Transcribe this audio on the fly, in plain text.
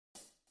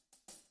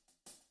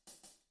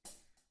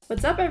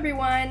What's up,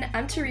 everyone?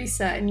 I'm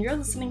Teresa, and you're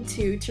listening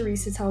to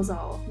Teresa Tells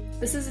All.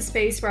 This is a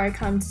space where I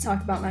come to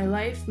talk about my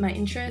life, my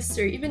interests,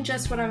 or even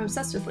just what I'm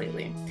obsessed with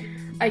lately.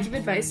 I give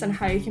advice on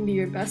how you can be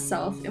your best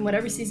self in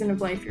whatever season of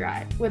life you're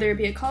at, whether it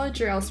be at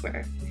college or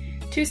elsewhere.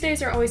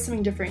 Tuesdays are always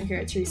something different here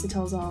at Teresa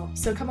Tells All,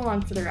 so come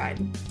along for the ride.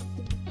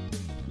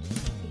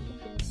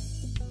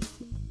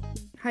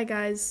 Hi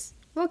guys,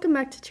 welcome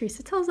back to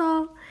Teresa Tells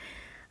All.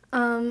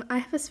 I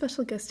have a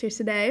special guest here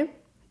today.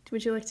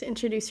 Would you like to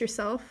introduce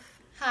yourself?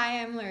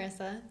 Hi, I'm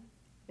Larissa.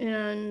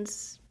 And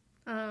this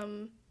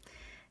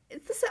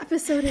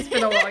episode has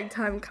been a long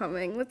time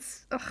coming.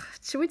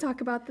 Should we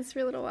talk about this for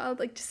a little while?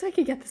 Just so I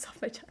can get this off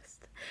my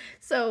chest.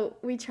 So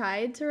we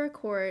tried to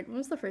record. When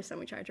was the first time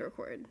we tried to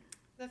record?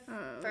 The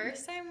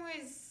first time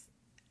was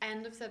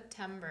end of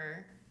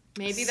September.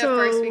 Maybe the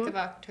first week of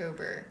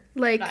October.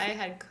 But I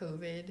had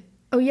COVID.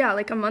 Oh, yeah,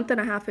 a month and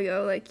a half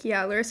ago.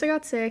 Larissa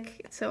got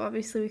sick, so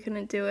obviously we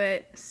couldn't do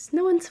it. It's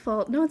no one's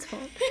fault.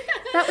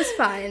 That was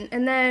fine.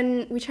 And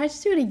then we tried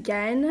to do it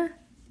again,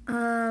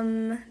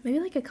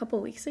 maybe a couple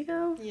weeks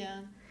ago.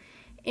 Yeah.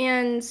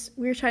 And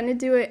we were trying to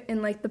do it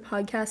in, the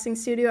podcasting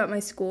studio at my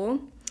school.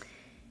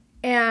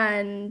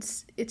 And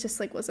it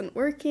just, wasn't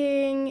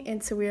working.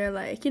 And so we were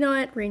like, you know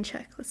what, rain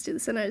check. Let's do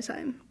this another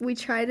time. We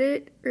tried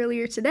it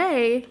earlier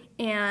today,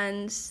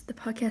 and the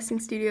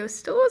podcasting studio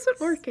still wasn't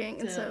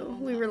working. And so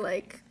we were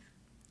like,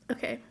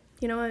 okay,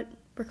 you know what?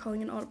 We're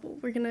calling an audible.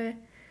 We're going to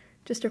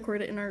just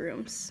record it in our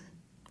rooms,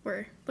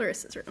 or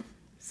Larissa's room.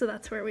 So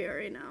that's where we are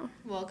right now.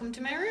 Welcome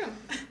to my room.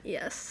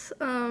 Yes.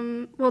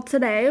 Well,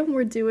 today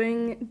we're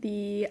doing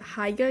the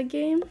Hygge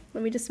game.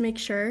 Let me just make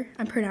sure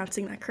I'm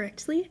pronouncing that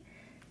correctly.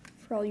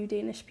 For all you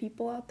Danish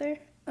people out there.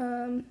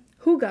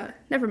 Hygge.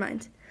 Never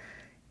mind.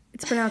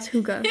 It's pronounced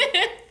Hygge.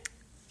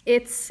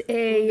 It's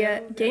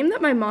a game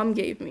that my mom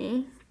gave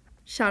me.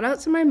 Shout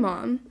out to my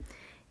mom.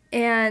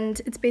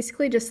 And it's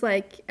basically just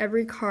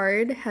every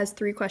card has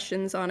 3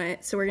 questions on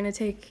it. So we're going to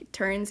take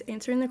turns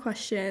answering the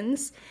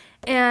questions.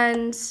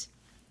 And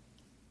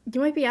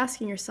you might be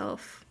asking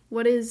yourself,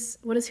 what does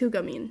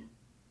Hygge mean?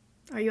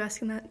 Are you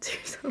asking that to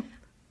yourself?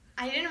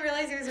 I didn't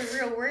realize it was a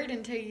real word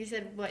until you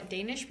said,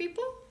 Danish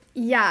people?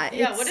 Yeah,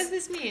 what does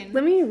this mean?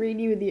 Let me read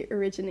you the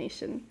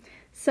origination.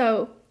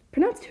 So,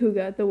 pronounced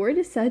Hygge, the word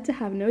is said to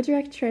have no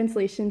direct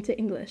translation to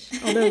English,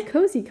 although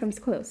cozy comes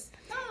close.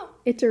 Oh.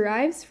 It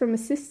derives from a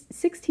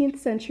 16th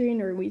century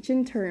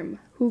Norwegian term,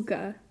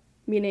 hygge,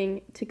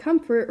 meaning to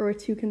comfort or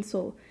to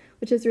console,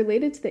 which is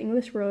related to the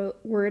English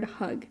word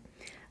hug.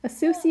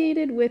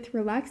 Associated with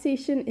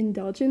relaxation,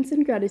 indulgence,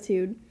 and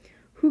gratitude,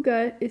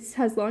 hygge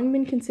has long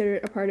been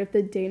considered a part of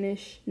the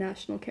Danish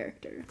national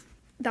character.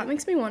 That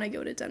makes me want to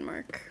go to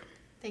Denmark.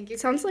 Thank you.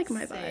 Sounds for like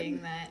my saying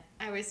vibe. That.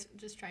 I was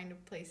just trying to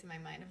place in my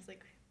mind. I was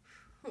like,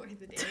 who are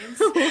the Danes?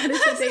 What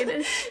is the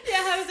Danish? Yeah,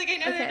 I was like, I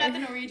know they're not the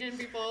Norwegian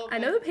people. I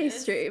know the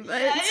pastry,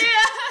 but... Yeah,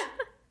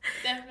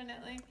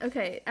 definitely.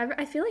 Okay,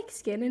 I feel like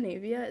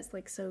Scandinavia is,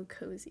 so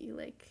cozy.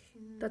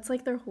 That's,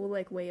 their whole,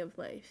 way of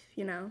life,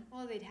 you know?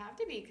 Well, they'd have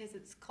to be, because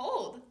it's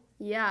cold.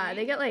 Yeah, right?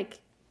 They get,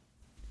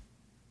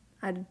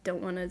 I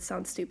don't want to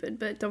sound stupid,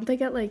 but don't they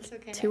get,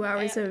 2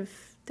 hours of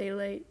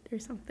daylight or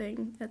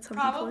something at some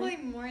point? Probably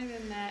more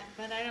than that,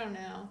 but I don't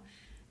know.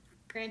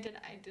 Granted,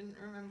 I didn't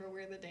remember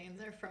where the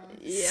Danes are from.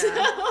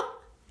 Yeah.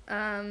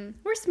 So.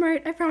 We're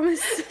smart, I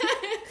promise.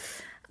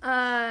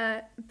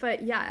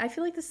 But yeah, I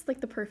feel like this is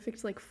the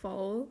perfect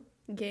fall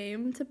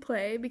game to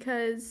play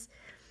because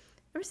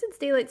ever since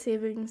daylight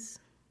savings,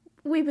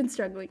 we've been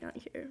struggling out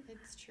here.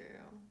 It's true.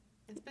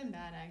 It's been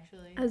bad,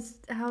 actually.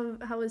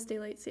 How has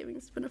daylight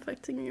savings been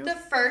affecting you? The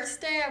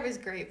first day I was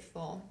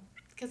grateful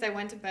because I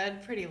went to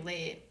bed pretty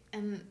late,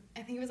 and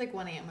I think it was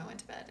 1 a.m. I went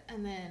to bed,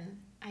 and then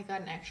I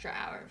got an extra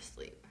hour of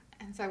sleep,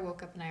 and so I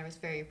woke up and I was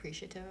very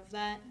appreciative of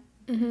that.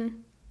 Mm-hmm.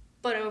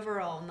 But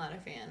overall, I'm not a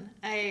fan.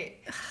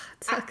 It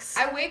sucks.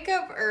 I wake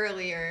up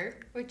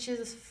earlier, which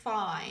is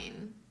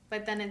fine,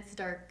 but then it's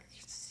dark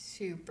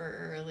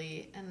super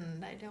early,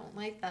 and I don't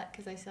like that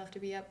because I still have to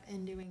be up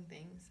and doing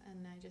things,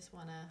 and I just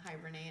want to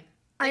hibernate.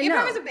 I know.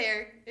 If I was a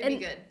bear, it'd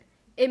be good.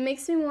 It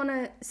makes me want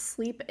to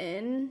sleep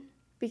in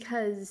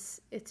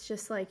because it's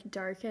just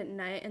dark at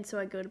night, and so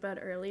I go to bed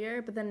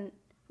earlier. But then,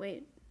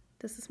 wait,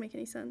 does this make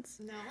any sense?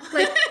 No.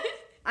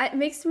 It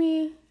makes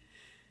me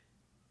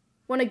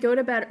want to go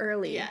to bed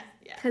early. Yeah.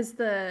 Because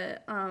there's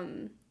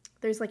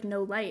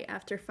no light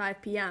after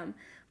 5 p.m.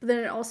 But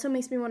then it also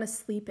makes me want to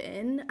sleep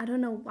in. I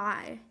don't know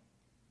why.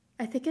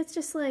 I think it's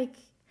just I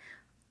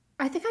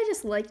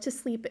just like to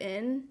sleep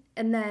in,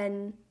 and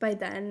then by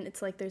then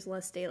it's there's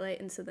less daylight,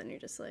 and so then you're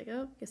just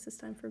oh, guess it's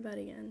time for bed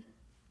again.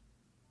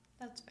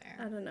 That's fair.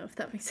 I don't know if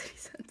that makes any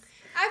sense.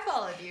 I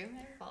followed you.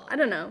 I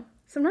don't know.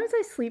 Sometimes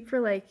I sleep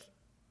for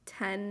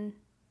 10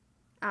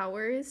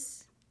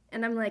 hours,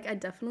 and I'm I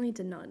definitely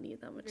did not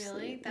need that much sleep.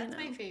 Really? That's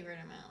my favorite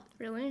amount.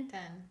 Really? 10,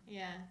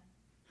 yeah.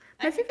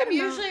 I'm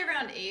usually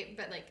around 8,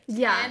 but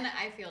 10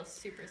 I feel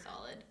super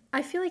solid.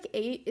 I feel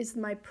 8 is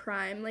my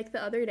prime.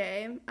 The other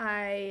day,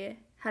 I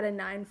had a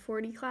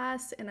 9:40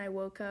 class, and I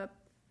woke up...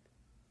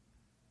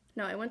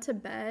 No, I went to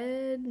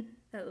bed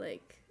at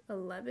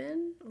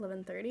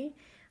 11:30.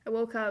 I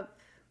woke up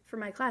for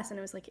my class, and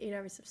it was like 8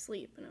 hours of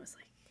sleep, and I was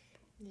like,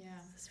 Yeah.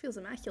 this feels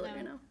immaculate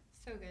right now.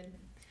 So good.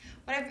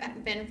 What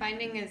I've been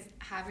finding is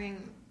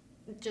having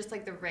just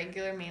like the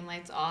regular main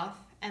lights off,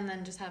 and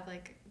then just have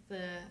like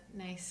the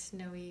nice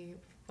snowy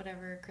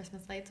whatever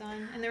Christmas lights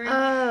on in the room.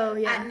 Oh,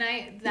 yeah. At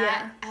night,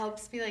 that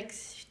helps me like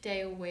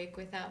stay awake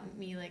without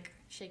me like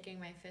shaking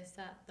my fist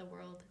at the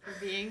world for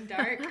being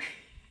dark.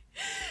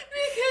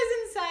 Because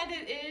inside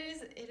it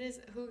is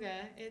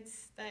hygge.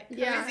 It's that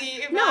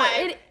cozy vibe.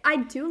 No, I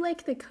do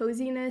like the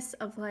coziness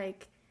of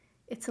like,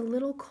 it's a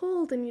little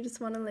cold and you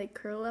just want to like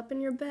curl up in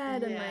your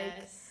bed and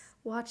like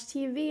watch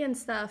TV and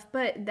stuff.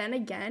 But then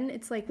again,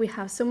 it's like we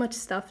have so much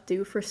stuff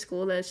due for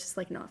school that it's just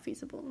like not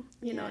feasible.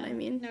 You know what I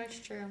mean? No, it's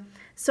true.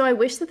 So I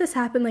wish that this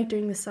happened like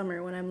during the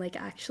summer when I'm like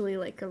actually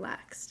like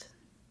relaxed.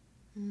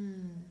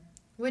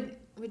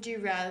 Would you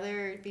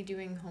rather be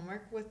doing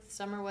homework with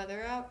summer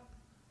weather out?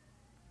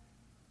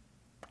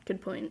 Good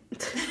point.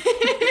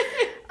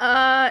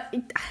 I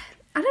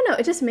don't know.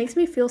 It just makes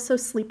me feel so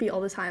sleepy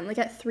all the time. Like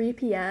at 3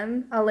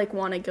 p.m., I'll like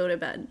want to go to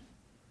bed.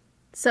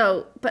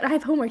 So, but I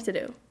have homework to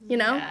do, you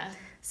know? Yeah.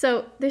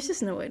 So there's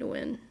just no way to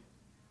win.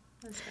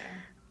 That's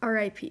fair.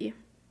 R.I.P.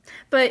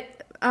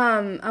 But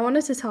I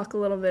wanted to talk a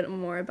little bit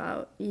more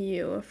about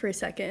you for a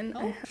second.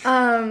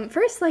 Oh.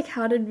 First, like,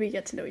 how did we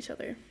get to know each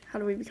other? How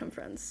did we become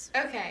friends?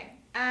 Okay.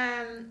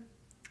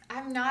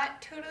 I'm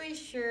not totally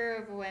sure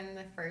of when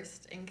the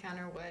first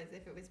encounter was,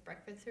 if it was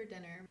breakfast or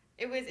dinner.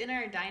 It was in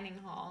our dining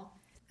hall.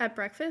 At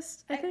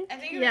breakfast, I think? I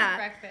think it was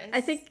breakfast.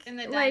 I think, in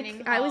the dining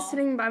hall. I was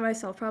sitting by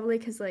myself probably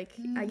because, like,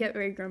 I get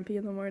very grumpy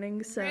in the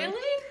morning, so...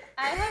 Really?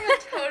 I have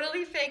a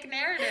totally fake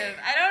narrative.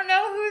 I don't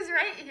know who's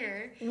right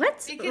here.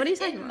 What? Because what are you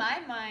talking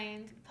about? In my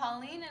mind,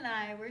 Pauline and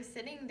I were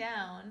sitting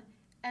down,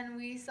 and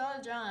we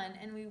saw John,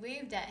 and we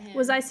waved at him.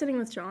 Was I sitting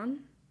with John?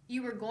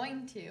 You were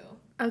going to.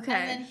 Okay.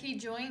 And then he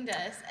joined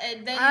us.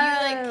 And then you,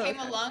 like, came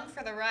along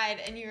for the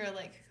ride, and you were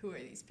like, who are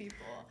these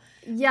people?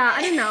 Yeah,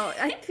 I don't know.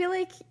 I feel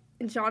like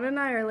John and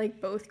I are, like,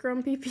 both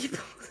grumpy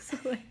people. So,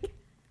 like,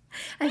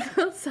 I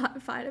felt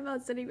fine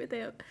about sitting with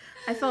him.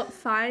 I felt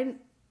fine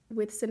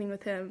with sitting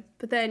with him.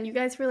 But then you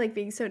guys were, like,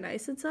 being so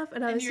nice and stuff.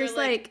 And I was just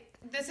like...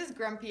 This is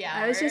grumpy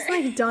hour. I was just like, ...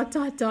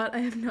 I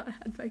have not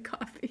had my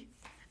coffee.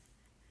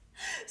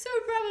 So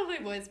it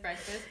probably was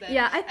breakfast then.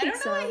 Yeah, I think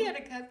so. I don't know why he had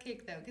a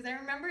cupcake, though, because I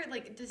remember,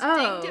 like,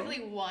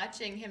 distinctively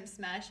watching him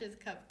smash his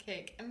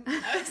cupcake. And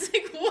I was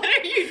like, what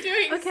are you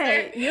doing,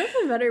 okay, sir? You have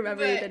a better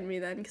memory than me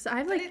then, because I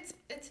have, like,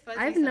 it's fuzzy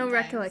I have no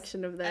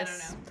recollection of this.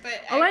 I don't know.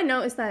 But all I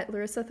know is that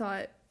Larissa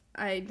thought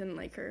I didn't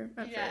like her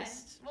at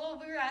first. Well,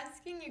 we were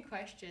asking you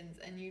questions,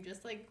 and you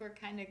just, like, were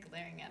kind of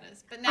glaring at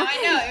us. But now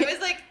I know. It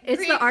was, like,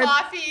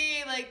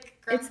 pre-coffee, like,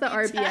 grumpy It's the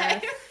RBF.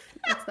 time.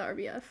 It's the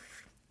RBF.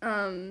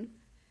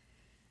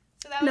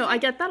 So that was no, I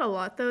get that a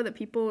lot, though, that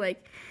people,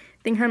 like,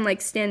 think I'm,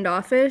 like,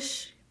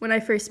 standoffish when I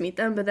first meet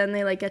them, but then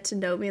they, like, get to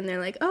know me, and they're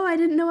like, oh, I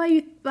didn't know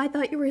I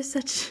thought you were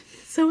so,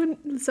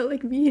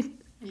 like, mean.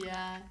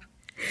 Yeah.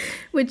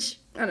 Which,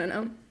 I don't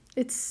know.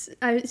 It's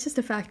just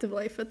a fact of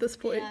life at this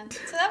point. Yeah.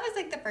 So that was,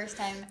 like, the first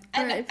time.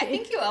 And I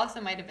think you also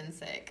might have been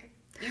sick.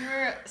 You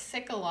were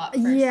sick a lot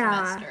first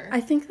semester.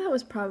 I think that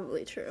was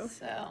probably true.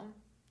 So...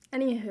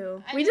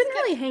 Anywho, we didn't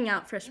really hang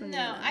out freshman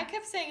year. No, I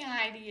kept saying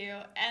hi to you,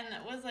 and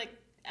it was like,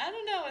 I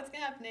don't know what's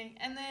happening.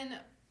 And then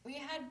we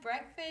had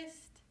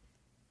breakfast.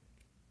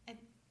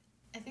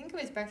 I think it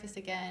was breakfast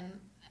again,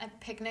 a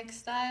picnic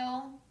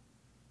style.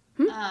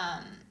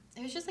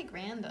 It was just like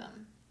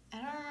random.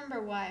 I don't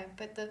remember why,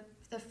 but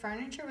the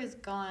furniture was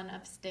gone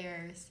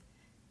upstairs,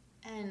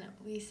 and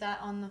we sat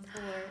on the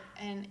floor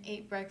and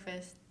ate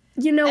breakfast.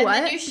 You know what?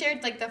 And then you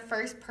shared like the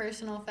first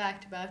personal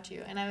fact about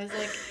you, and I was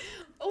like,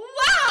 wow!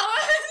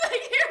 I was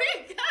like, here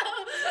we go.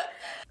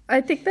 I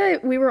think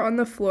that we were on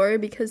the floor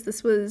because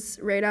this was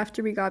right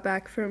after we got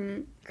back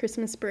from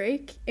Christmas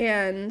break,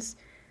 and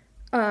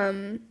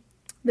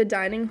the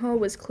dining hall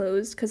was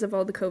closed because of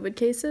all the COVID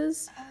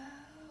cases.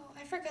 Oh,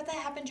 I forgot that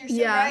happened. You're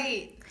so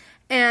right.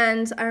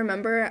 And I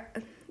remember,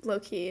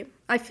 low-key,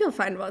 I feel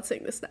fine about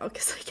saying this now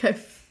because, like,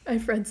 I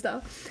have friends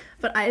now,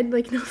 but I had,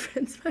 like, no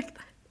friends back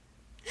then.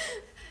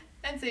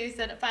 And so you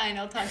said, fine,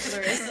 I'll talk to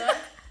Larissa.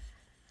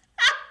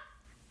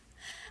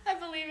 I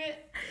believe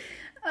it.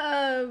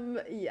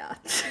 Yeah.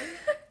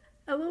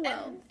 LOL.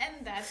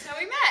 And that's how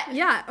we met.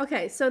 Yeah,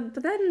 okay. So,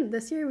 but then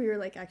this year we were,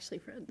 like, actually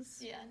friends.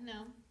 Yeah,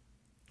 no.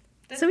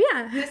 This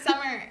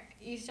summer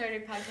you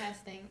started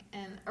podcasting,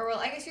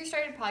 I guess you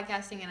started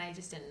podcasting and I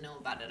just didn't know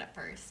about it at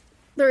first.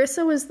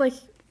 Larissa was, like,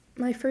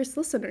 my first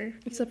listener,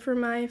 except for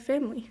my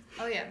family.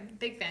 Oh, yeah.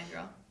 Big fan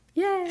girl.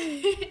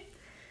 Yay.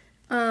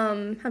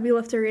 Have you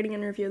left a rating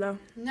and review, though?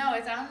 No,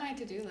 it's on my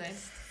to-do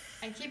list.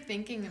 I keep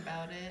thinking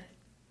about it.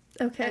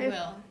 Okay. I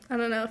will. I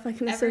don't know if I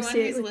can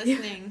associate with you.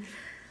 Everyone who's listening,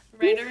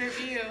 write a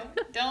review.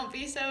 Don't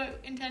be so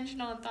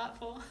intentional and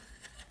thoughtful.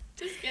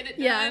 Just get it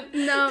done.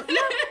 Yeah.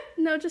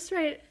 No, just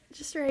write.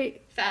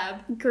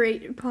 Fab.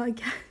 Great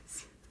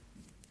podcast.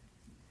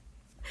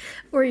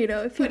 Or, you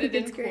know, if you think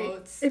it's great.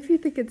 Quotes. If you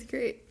think it's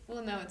great.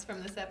 We'll know it's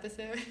from this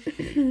episode.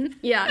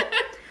 Yeah.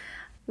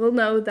 we'll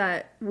know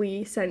that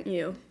we sent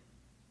you.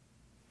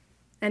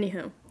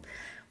 Anywho,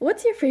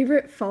 what's your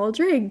favorite fall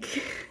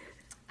drink?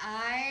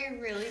 I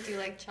really do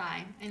like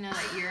chai. I know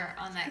that you're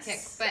on that kick,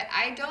 but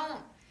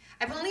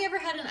I've only ever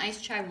had an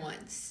iced chai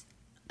once.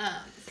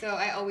 So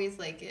I always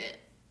like it.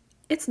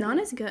 It's not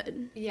as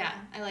good. Yeah,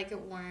 I like it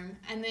warm.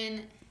 And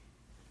then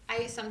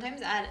I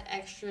sometimes add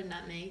extra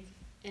nutmeg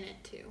in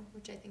it too,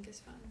 which I think is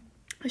fun.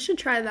 I should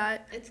try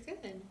that. It's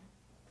good.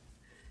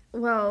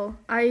 Well,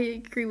 I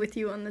agree with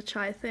you on the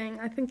chai thing.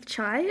 I think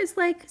chai is,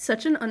 like,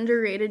 such an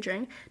underrated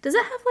drink. Does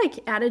it have, like,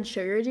 added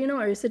sugar, do you know,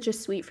 or is it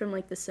just sweet from,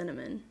 like, the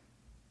cinnamon?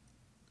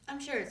 I'm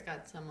sure it's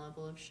got some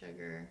level of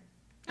sugar.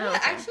 Oh, okay.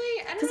 Actually,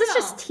 I don't know. Because it's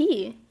just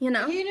tea, you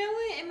know? You know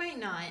what? It might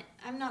not.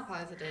 I'm not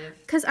positive.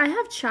 Because I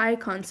have chai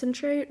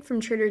concentrate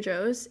from Trader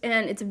Joe's,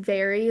 and it's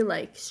very,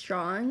 like,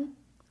 strong,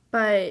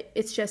 but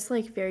it's just,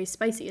 like, very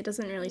spicy. It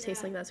doesn't really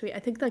taste like that sweet. I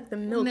think, like, the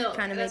milk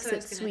kind of makes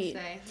it sweet.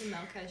 The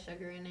milk has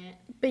sugar in it.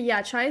 But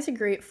yeah, chai is a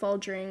great fall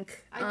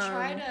drink.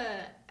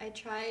 I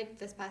tried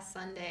this past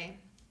Sunday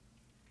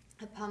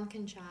a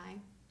pumpkin chai.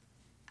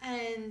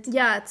 And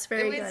yeah, it's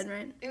very good,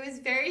 right? It was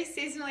very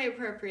seasonally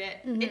appropriate.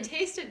 Mm-hmm. It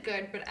tasted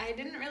good, but I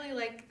didn't really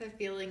like the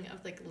feeling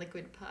of, like,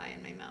 liquid pie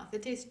in my mouth.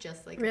 It tastes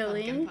just like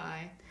pumpkin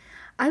pie.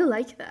 I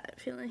like that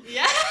feeling.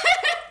 Yeah.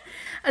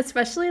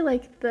 Especially,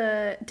 like,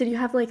 did you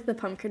have, like, the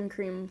pumpkin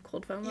cream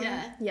cold foam on?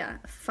 Yeah. Yeah.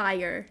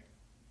 Fire.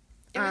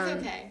 It was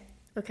okay.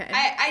 Okay.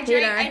 I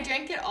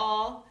drank it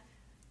all.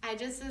 I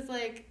just was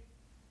like,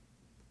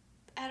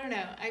 I don't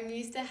know. I'm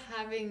used to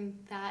having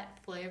that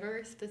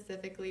flavor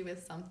specifically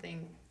with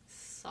something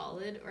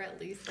solid, or at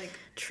least, like,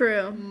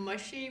 true,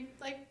 mushy,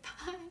 like,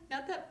 pie.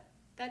 Not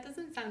that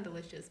doesn't sound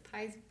delicious.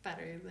 Pie's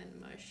better than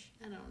mush.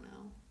 I don't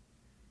know.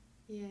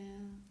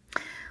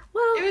 Yeah.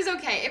 Well, it was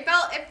okay. It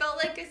felt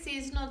like a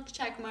seasonal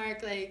check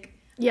mark. Like,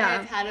 yeah,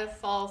 I've had a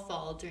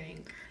fall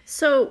drink.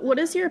 So, what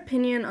is your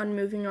opinion on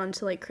moving on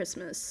to, like,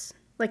 Christmas?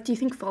 Like, do you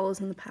think fall is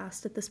in the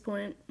past at this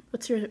point?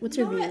 What's your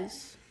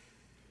views?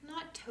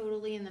 Not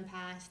totally in the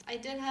past. I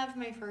did have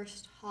my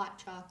first hot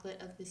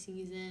chocolate of the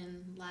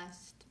season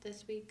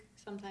this week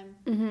sometime.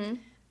 Mm-hmm.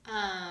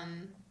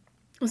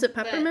 Was it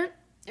peppermint?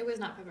 It was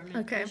not peppermint.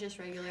 Okay. It was just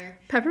regular.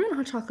 Peppermint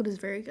hot chocolate is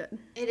very good.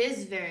 It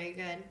is very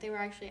good. They were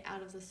actually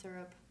out of the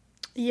syrup.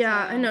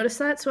 Yeah, I noticed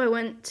that. So I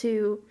went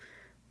to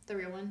the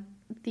real one.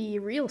 The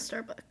real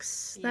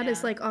Starbucks. That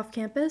is, like, off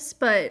campus.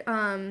 But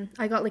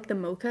I got, like, the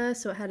mocha,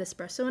 so it had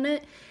espresso in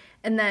it.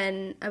 And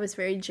then I was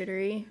very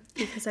jittery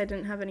because I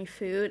didn't have any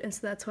food. And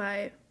so that's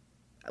why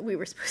we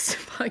were supposed to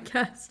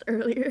podcast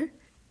earlier.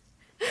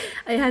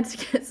 I had to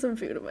get some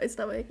food in my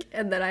stomach.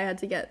 And then I had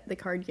to get the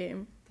card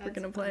game we're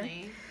going to play.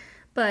 Funny.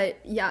 But,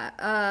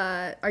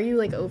 yeah, are you,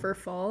 like, over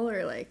fall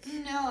or, like...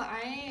 No,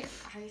 I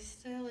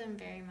still am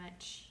very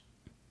much...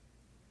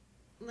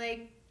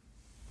 Like,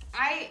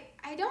 I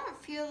don't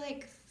feel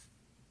like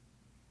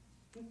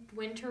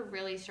winter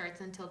really starts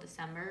until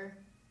December.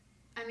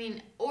 I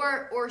mean,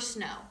 or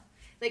snow.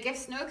 Like, if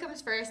snow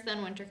comes first,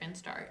 then winter can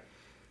start.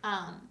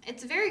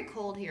 It's very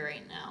cold here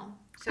right now.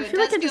 So I feel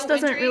like it just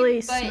doesn't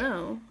really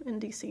snow in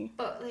DC.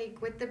 But, like,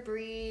 with the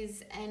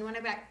breeze, and when I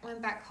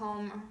went back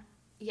home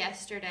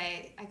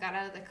yesterday, I got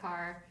out of the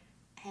car,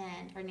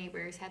 and our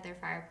neighbors had their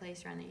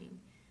fireplace running,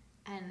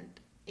 and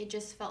it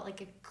just felt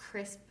like a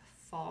crisp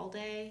fall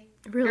day.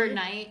 Really? Or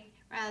night,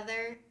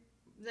 rather,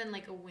 than,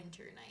 like, a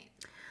winter night.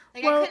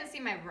 Like, I couldn't see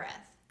my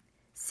breath.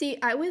 See,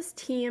 I was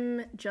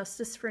team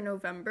Justice for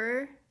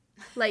November,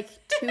 like,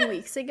 2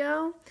 weeks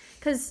ago,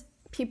 because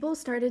people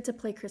started to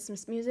play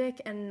Christmas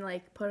music and,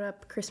 like, put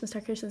up Christmas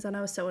decorations, and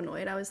I was so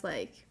annoyed. I was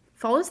like,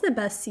 fall is the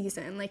best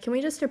season. Like, can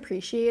we just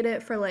appreciate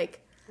it for,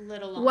 like, a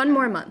little longer. One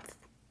more month?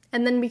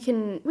 And then we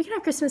can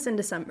have Christmas in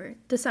December.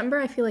 December,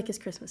 I feel like, is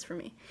Christmas for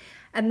me.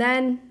 And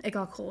then it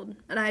got cold,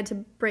 and I had to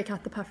break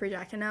out the puffer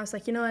jacket, and I was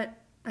like, you know what?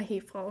 I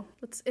hate fall.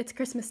 It's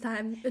Christmas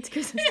time. It's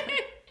Christmas time.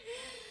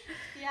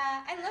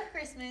 Yeah, I love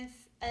Christmas,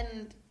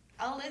 and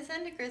I'll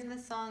listen to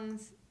Christmas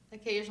songs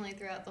occasionally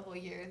throughout the whole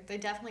year. They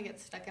definitely get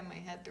stuck in my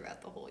head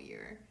throughout the whole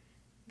year.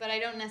 But I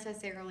don't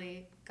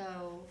necessarily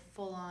go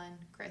full-on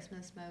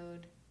Christmas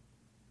mode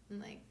in,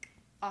 like,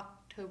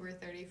 October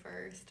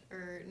 31st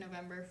or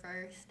November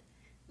 1st.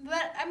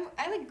 But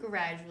I like,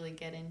 gradually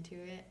get into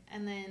it,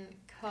 and then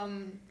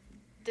come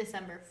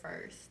December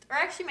 1st. Or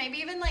actually, maybe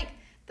even, like,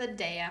 the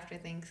day after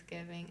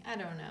Thanksgiving. I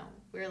don't know.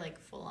 We're, like,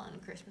 full-on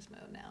Christmas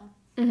mode now.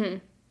 Mm-hmm.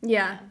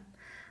 Yeah.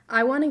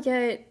 I want to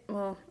get,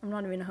 well, I'm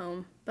not even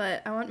home,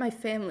 but I want my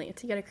family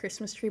to get a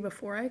Christmas tree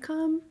before I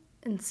come,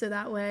 and so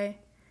that way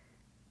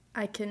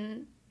I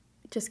can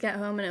just get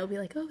home and it'll be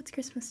like, oh, it's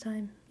Christmas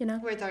time, you know?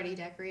 Where it's already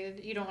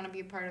decorated. You don't want to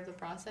be a part of the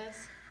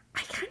process?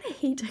 I kind of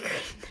hate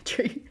decorating the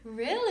tree.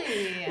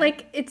 Really?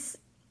 Like, it's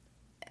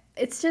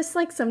just,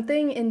 like,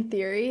 something in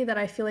theory that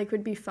I feel like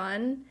would be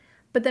fun,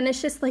 but then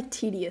it's just, like,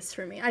 tedious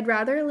for me. I'd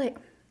rather, like,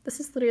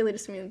 this is literally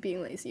just me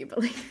being lazy, but,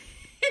 like...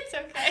 It's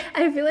okay.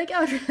 I feel like I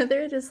would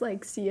rather just,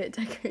 like, see it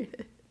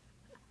decorated.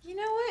 You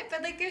know what?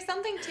 But, like, there's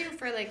something, too,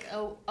 for, like,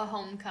 a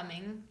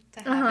homecoming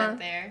to have it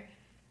there.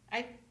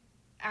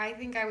 I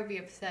think I would be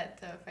upset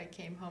though if I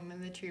came home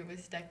and the tree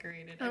was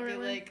decorated. Oh, I'd be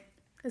really? like,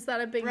 Is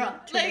that a big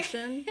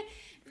tradition?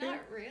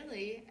 Not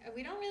really.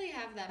 We don't really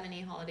have that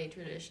many holiday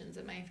traditions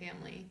in my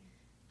family.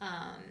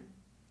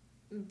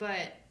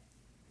 But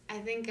I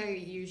think I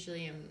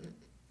usually am,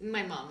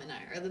 my mom and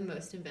I are the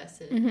most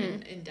invested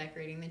in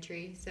decorating the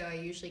tree. So I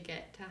usually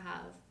get to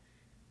have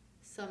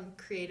some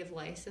creative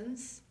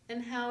license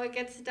in how it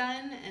gets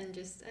done, and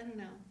just, I don't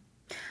know.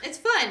 It's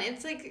fun.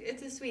 It's like,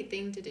 it's a sweet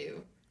thing to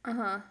do.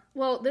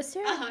 Well, this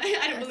year...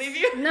 I don't believe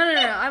you.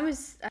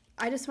 No.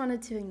 I just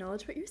wanted to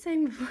acknowledge what you were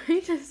saying before I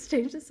just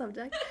changed the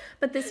subject.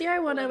 But this year I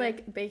want to,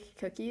 like, bake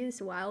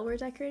cookies while we're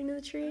decorating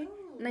the tree.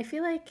 Oh. And I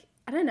feel like,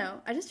 I don't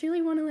know, I just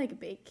really want to, like,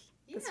 bake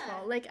this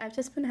fall. Like, I've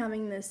just been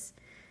having this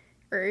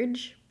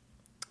urge,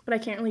 but I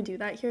can't really do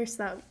that here,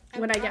 so that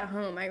when I get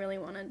home, I really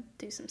want to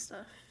do some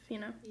stuff, you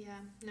know? Yeah,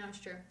 no, it's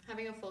true.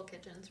 Having a full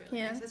kitchen is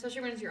really nice,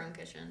 especially when it's your own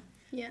kitchen.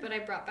 Yeah. But I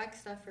brought back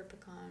stuff for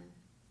pecan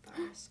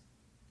bars.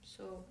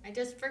 So I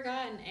just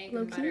forgot an egg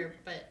and butter,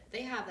 but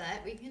they have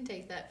that. We can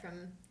take that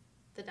from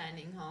the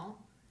dining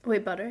hall.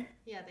 Wait, butter?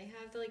 Yeah, they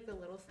have the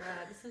little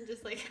slabs and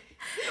just like.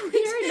 We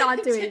are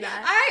not doing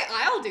that.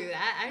 I'll do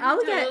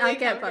that. I'll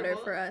get butter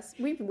for us.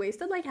 We've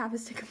wasted like half a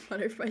stick of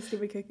butter for my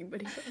stupid cooking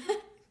video.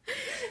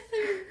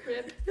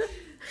 Rip.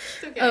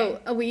 It's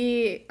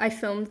okay. I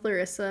filmed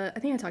Larissa. I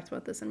think I talked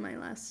about this in my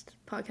last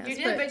podcast. You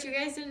did, but you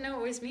guys didn't know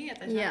it was me at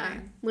the time. Yeah,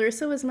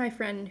 Larissa was my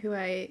friend who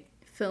I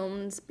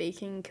filmed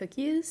baking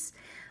cookies,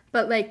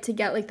 but like to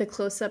get like the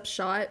close-up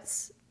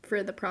shots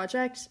for the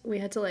project, we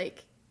had to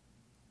like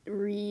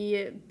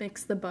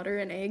remix the butter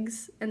and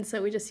eggs, and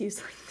so we just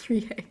used like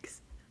 3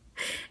 eggs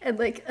and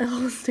like a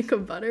whole stick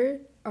of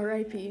butter.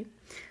 R.I.P.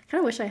 Kind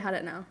of wish I had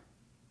it now.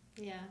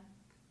 Yeah.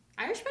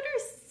 Irish butter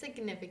is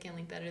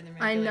significantly better than regular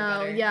butter. I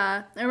know,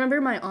 yeah. I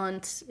remember my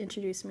aunt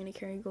introduced me to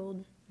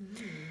Kerrygold.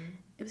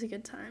 It was a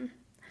good time.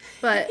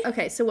 But,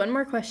 okay, so one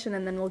more question,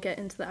 and then we'll get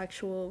into the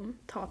actual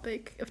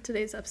topic of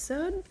today's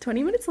episode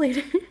 20 minutes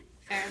later.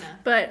 Fair enough.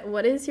 But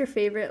what is your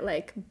favorite,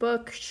 like,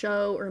 book,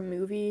 show, or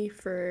movie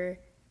for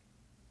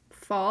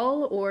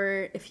fall,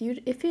 or if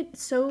it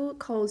so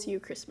calls you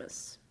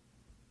Christmas?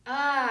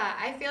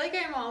 I feel like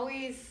I'm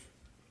always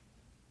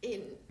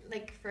in,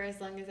 like, for as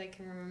long as I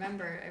can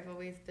remember, I've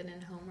always been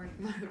in homework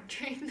mode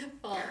during the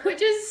fall,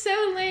 which is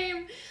so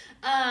lame.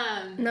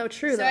 No,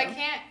 true, though. I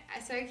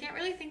can't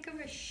really think of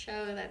a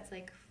show that's,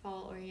 like,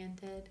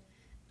 fall-oriented.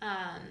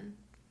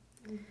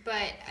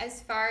 But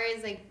as far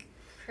as, like,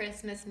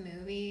 Christmas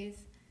movies,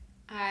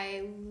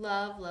 I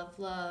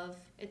love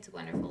It's a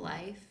Wonderful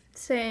Life.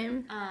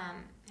 Same.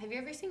 Have you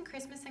ever seen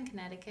Christmas in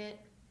Connecticut?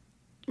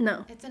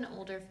 No. It's an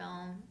older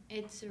film.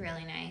 It's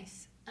really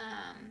nice.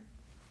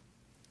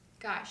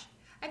 Gosh.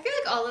 I feel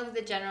like all of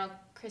the general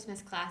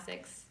Christmas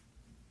classics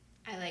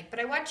I like. But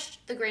I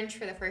watched The Grinch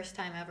for the first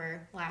time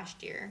ever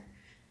last year.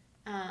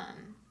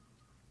 And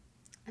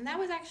that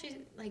was actually,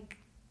 like,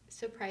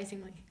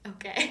 surprisingly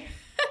okay.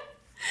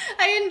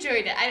 I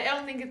enjoyed it. I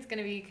don't think it's going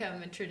to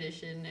become a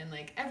tradition and,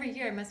 like, every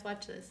year I must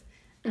watch this.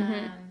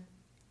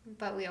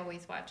 But we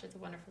always watch It's a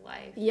Wonderful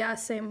Life. Yeah,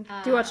 same.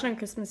 Do you watch it on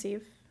Christmas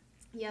Eve?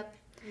 Yep.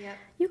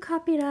 You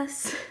copied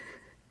us.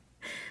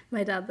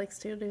 My dad likes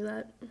to do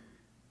that.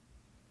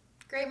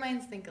 Great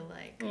minds think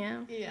alike.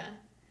 Yeah. Yeah.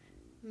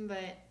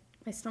 But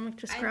my stomach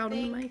just growled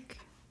on the mic.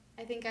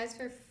 I think as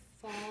for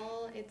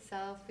fall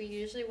itself, we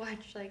usually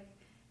watch, like,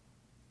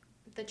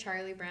 the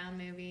Charlie Brown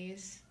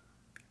movies.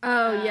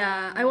 Oh,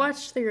 yeah. I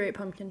watched The Great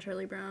Pumpkin,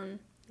 Charlie Brown.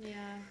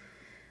 Yeah.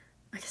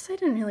 I guess I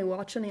didn't really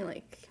watch any,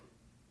 like,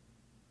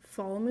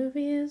 fall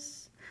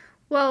movies.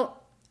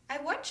 Well, I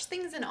watched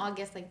things in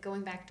August, like,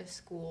 going back to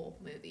school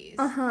movies.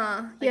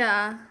 Like,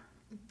 yeah.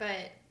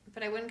 But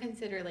I wouldn't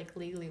consider, like,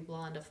 Legally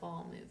Blonde a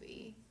fall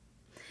movie.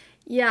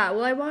 Yeah,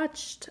 well, I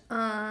watched,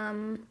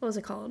 what was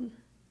it called? It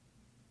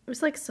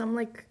was, like, some,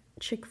 like,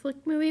 chick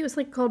flick movie. It was,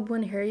 like, called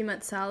When Harry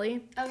Met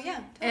Sally. Oh,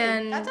 yeah, totally.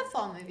 And that's a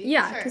fall movie.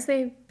 Yeah, because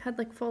they had,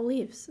 like, fall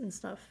leaves and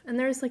stuff. And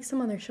there was, like,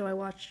 some other show I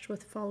watched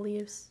with fall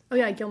leaves. Oh,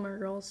 yeah, Gilmore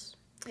Girls.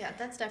 Yeah,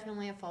 that's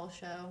definitely a fall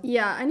show.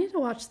 Yeah, I need to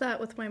watch that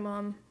with my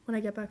mom when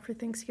I get back for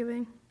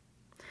Thanksgiving.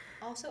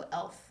 Also,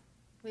 Elf.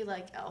 We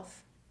like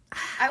Elf.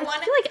 I feel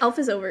like Elf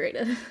is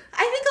overrated.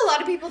 I think a lot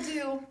of people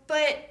do,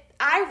 but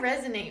I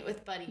resonate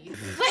with Buddy.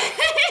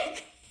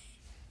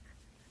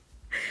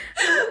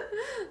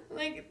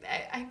 Like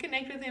I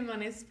connect with him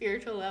on a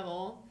spiritual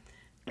level.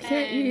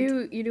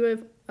 You do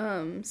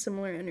have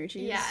similar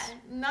energies. Yeah,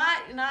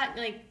 not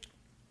like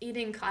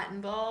eating cotton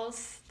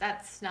balls.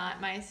 That's not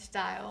my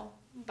style,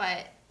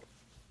 but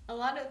a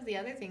lot of the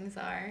other things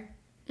are.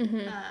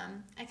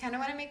 I kind of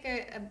want to make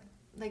a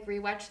like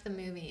rewatch the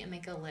movie and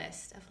make a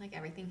list of like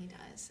everything he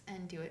does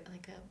and do it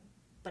like a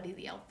Buddy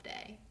the Elf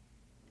day.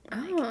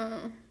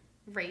 Like,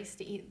 race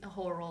to eat the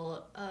whole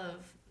roll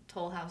of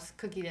Toll House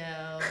cookie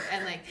dough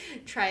and like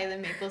try the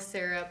maple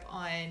syrup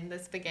on the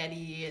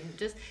spaghetti and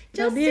just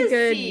that'll be a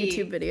good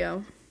YouTube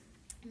video.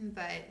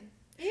 But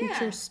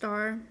future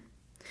star.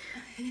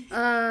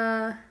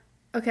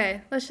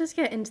 Okay, let's just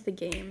get into the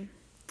game.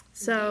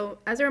 So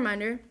as a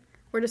reminder,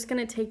 We're just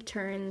going to take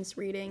turns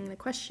reading the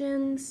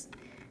questions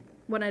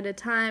one at a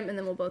time, and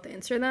then we'll both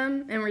answer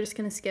them. And we're just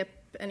going to skip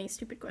any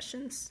stupid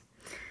questions.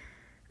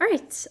 All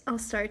right, I'll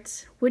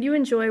start. Would you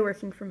enjoy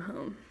working from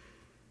home?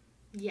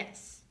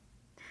 Yes.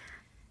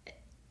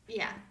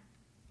 Yeah.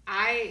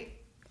 I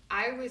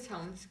was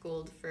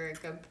homeschooled for a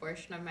good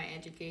portion of my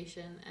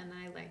education, and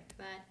I liked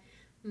that.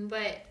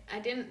 But I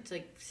didn't,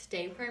 like,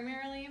 stay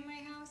primarily in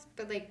my house.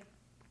 But, like,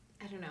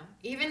 I don't know.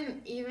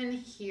 Even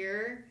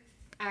here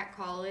at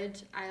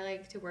college, I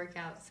like to work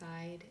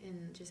outside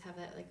and just have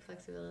that, like,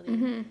 flexibility.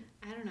 Mm-hmm.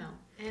 I don't know.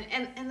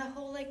 And the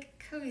whole,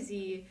 like,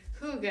 cozy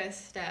hygge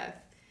stuff.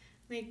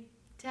 Like,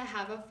 to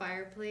have a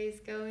fireplace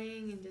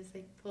going and just,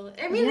 like, pull it.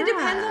 I mean, It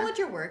depends on what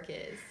your work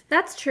is.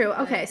 That's true.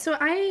 Okay, so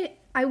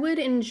I would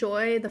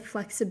enjoy the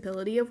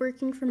flexibility of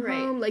working from Right.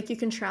 home. Like, you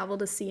can travel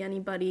to see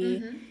anybody.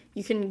 Mm-hmm.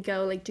 You can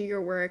go, like, do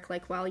your work,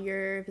 like, while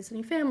you're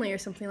visiting family or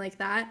something like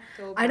that.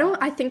 Go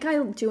I think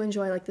I do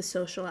enjoy, like, the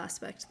social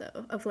aspect,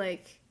 though, of,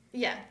 like,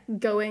 Yeah.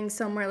 going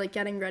somewhere, like,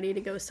 getting ready to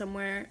go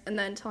somewhere and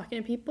then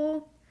talking to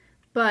people.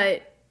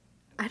 But,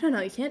 I don't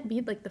know, you can't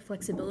beat, like, the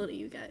flexibility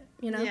you get,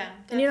 you know? Yeah,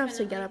 And you don't have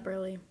to get definitely. up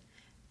early.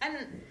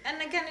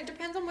 And again, it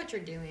depends on what you're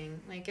doing.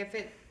 Like,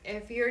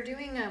 if you're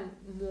doing a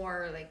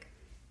more, like,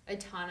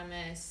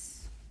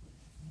 autonomous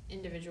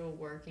individual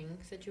working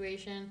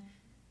situation,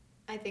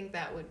 I think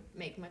that would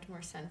make much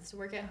more sense to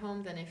work at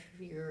home than if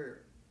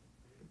you're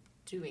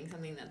doing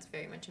something that's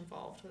very much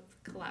involved with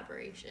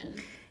collaboration.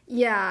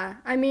 Yeah,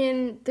 I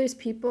mean, there's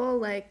people,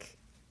 like,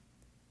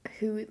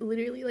 who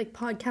literally, like,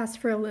 podcast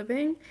for a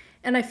living,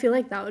 and I feel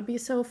like that would be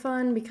so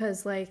fun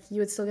because, like, you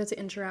would still get to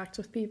interact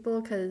with people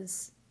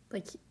because,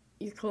 like,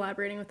 you're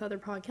collaborating with other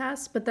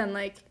podcasts, but then,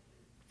 like,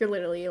 you're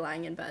literally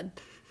lying in bed.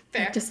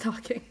 Fair. Like, just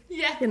talking.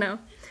 Yeah. You know?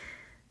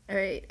 All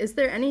right. Is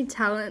there any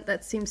talent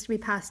that seems to be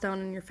passed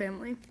down in your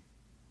family?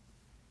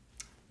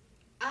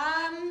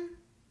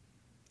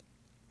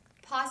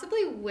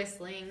 Possibly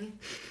whistling.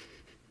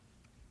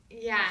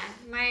 Yeah,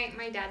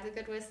 my dad's a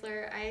good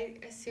whistler. I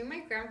assume my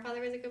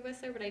grandfather was a good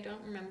whistler, but I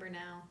don't remember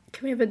now.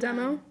 Can we have a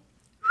demo?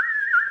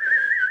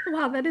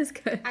 Wow, that is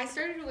good. I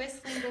started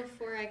whistling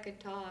before I could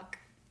talk.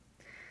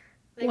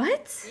 Like,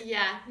 What?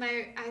 Yeah,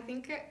 I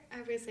think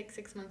I was like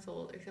 6 months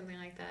old or something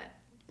like that.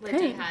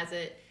 Legend Dang. has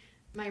it.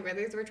 My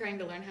brothers were trying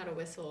to learn how to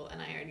whistle,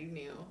 and I already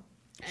knew.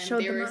 And Showed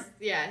they them were,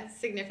 up.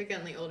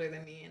 significantly older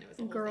than me, and it was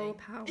a whole Girl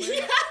thing. power.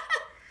 Yeah.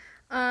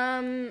 I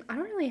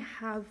don't really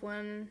have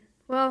one.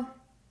 Well,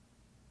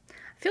 I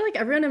feel like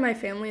everyone in my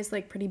family is,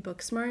 like, pretty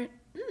book smart.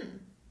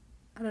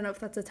 I don't know if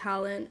that's a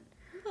talent.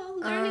 Well,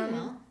 learning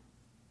well.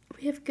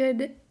 We have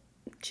good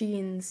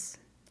genes,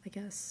 I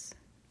guess.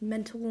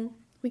 Mental.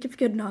 We have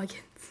good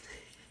noggins.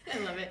 I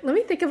love it. Let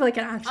me think of, like,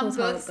 an actual On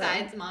talent, both though.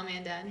 sides, mom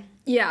and dad.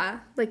 Yeah,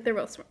 like, they're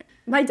both smart.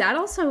 My dad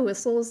also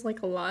whistles,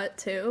 like, a lot,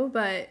 too,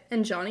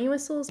 and Johnny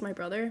whistles, my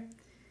brother.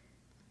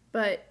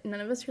 But none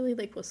of us really,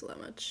 like, whistle that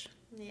much,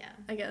 Yeah.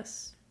 I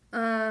guess.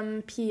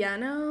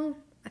 Piano.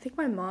 I think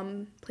my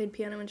mom played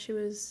piano when she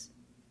was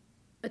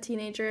a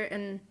teenager,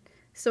 and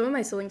some of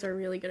my siblings are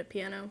really good at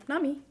piano.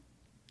 Not me.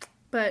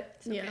 But,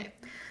 It's yeah. okay.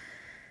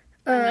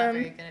 I'm not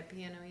very good at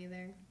piano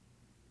either.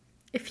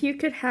 If you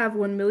could have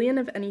 1 million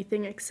of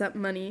anything except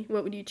money,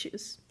 what would you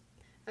choose?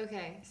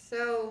 Okay,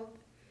 so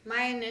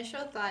my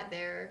initial thought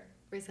there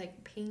was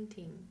like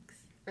paintings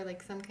or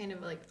like some kind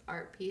of like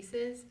art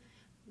pieces,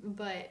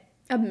 but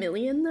 1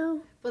 million,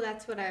 though? well,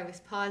 that's what I was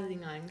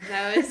pausing on because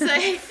I was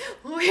like,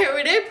 where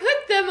would I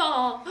put them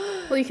all?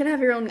 Well, you can have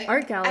your own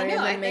art I gallery know,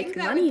 and I then make think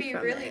that money would be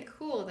from really it.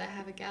 cool to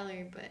have a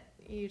gallery, but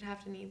you'd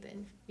have to need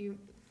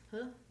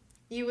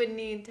you would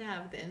need to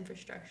have the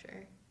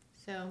infrastructure.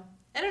 So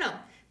I don't know.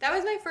 That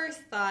was my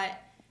first thought.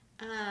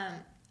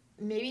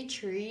 Maybe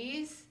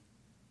trees.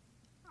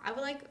 I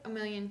would like 1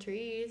 million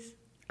trees.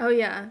 Oh,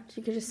 yeah.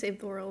 You could just save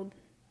the world.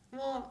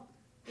 Well,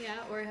 yeah,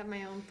 or have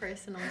my own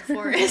personal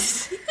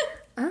forest.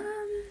 I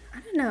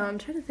don't know. I'm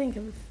trying to think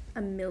of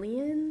 1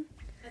 million.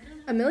 I don't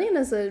know. 1 million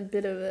is a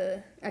bit of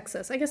a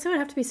excess. I guess it would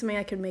have to be something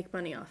I could make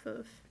money off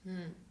of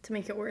to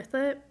make it worth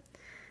it.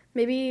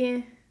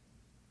 Maybe,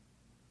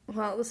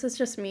 well, this is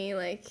just me,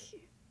 like,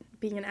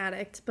 being an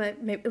addict,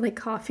 but maybe, like,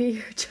 coffee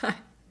or chai.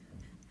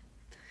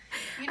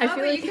 You I know,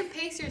 feel but like- you can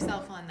pace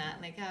yourself on that,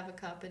 like have a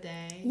cup a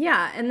day.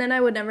 Yeah, and then I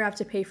would never have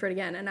to pay for it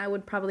again, and I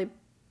would probably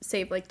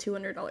save, like,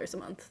 $200 a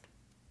month.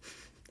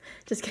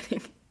 Just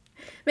kidding.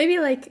 Maybe,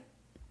 like,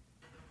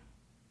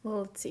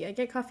 well, let's see. I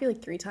get coffee,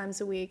 like, 3 times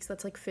a week, so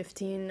that's, like,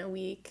 15 a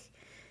week.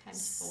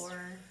 Times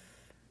 4.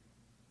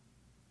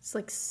 It's,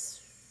 like,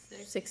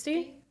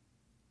 60?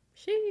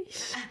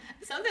 Sheesh.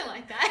 Something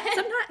like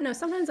that.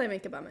 Sometimes I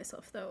make it by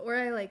myself, though, or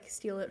I, like,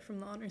 steal it from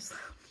the Honors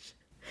Lounge,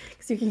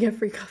 because you can get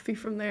free coffee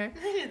from there.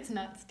 It's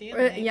not Or,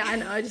 stealing. yeah, I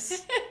know, I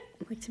just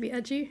like to be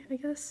edgy, I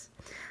guess.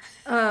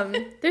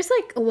 There's,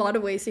 like, a lot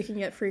of ways you can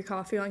get free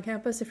coffee on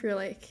campus if you're,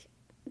 like,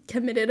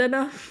 committed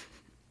enough.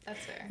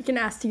 That's fair. You can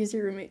ask to use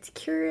your roommate's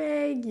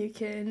Keurig, you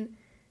can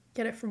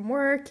get it from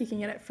work, you can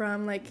get it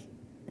from, like,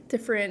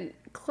 different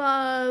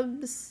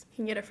clubs, you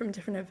can get it from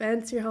different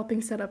events you're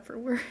helping set up for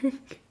work.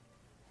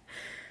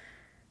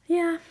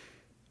 Yeah.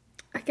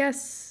 I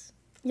guess,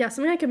 yeah,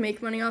 something I can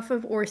make money off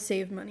of or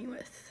save money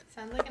with.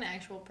 Sounds like an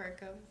actual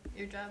perk of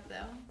your job,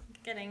 though.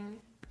 Getting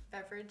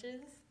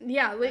beverages.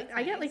 Yeah, like, That's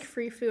I get, nice. like,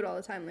 free food all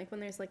the time, like, when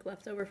there's, like,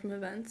 leftover from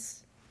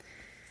events.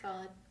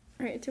 Solid.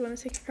 All right, do you want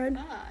to take a card?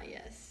 Ah,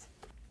 yes.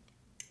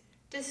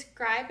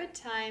 Describe a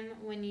time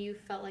when you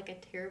felt like a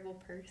terrible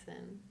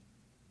person.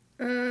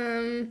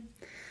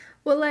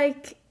 Well,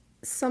 like,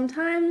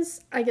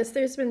 sometimes, I guess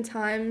there's been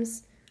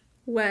times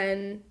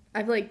when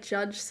I've, like,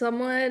 judged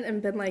someone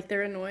and been, like,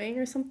 they're annoying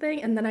or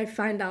something, and then I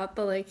find out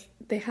that, like,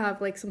 they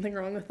have, like, something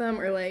wrong with them,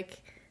 or,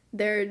 like,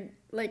 they're,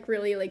 like,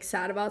 really, like,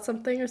 sad about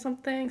something or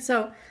something.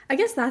 So, I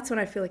guess that's when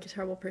I feel like a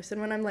terrible person,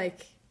 when I'm,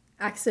 like,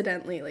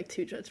 accidentally, like,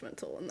 too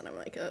judgmental, and then I'm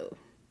like, oh,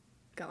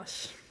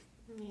 gosh.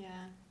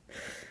 Yeah.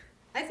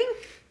 I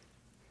think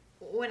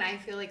when I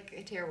feel like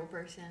a terrible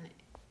person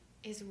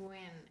is when,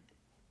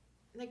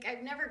 like,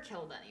 I've never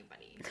killed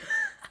anybody.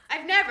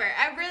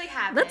 I really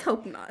haven't. Let's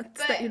hope not.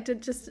 But, that you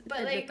did just but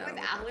admit like, that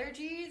with one.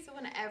 allergies,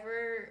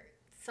 whenever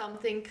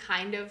something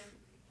kind of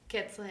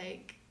gets,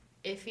 like,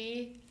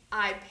 iffy,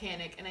 I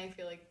panic and I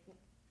feel, like,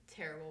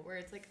 terrible, where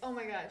it's like, oh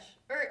my gosh.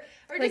 Or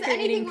Like just you're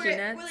anything eating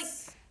where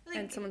peanuts like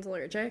and someone's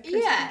allergic. Or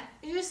yeah,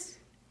 just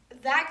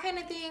that kind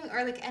of thing,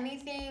 or like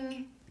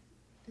anything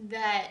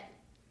that,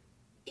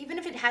 even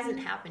if it hasn't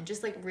happened,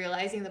 just like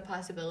realizing the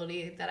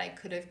possibility that I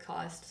could have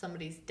caused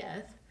somebody's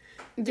death.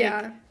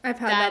 Yeah, like, I've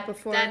had that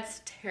before.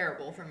 That's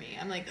terrible for me.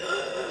 I'm like,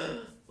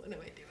 what am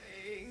I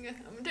doing?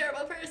 I'm a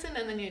terrible person,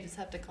 and then you just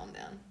have to calm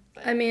down.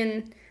 But I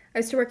mean, I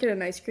used to work at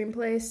an ice cream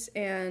place,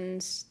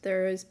 and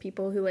there was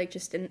people who, like,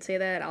 just didn't say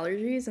they had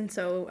allergies, and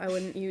so I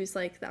wouldn't use,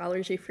 like, the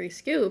allergy-free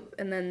scoop,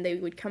 and then they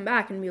would come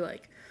back and be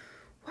like,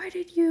 why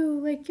did you,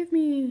 like, give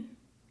me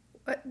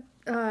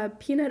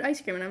peanut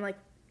ice cream? And I'm like,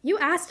 you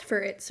asked for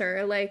it,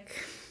 sir. Like,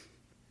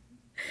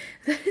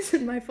 that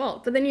isn't my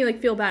fault. But then you,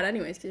 like, feel bad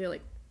anyways, because you're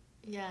like,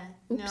 yeah,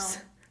 oops.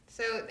 no.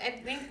 So I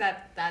think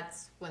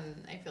that's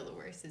when I feel the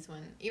worst, is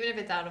when, even if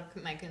it's out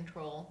of my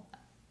control,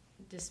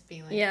 just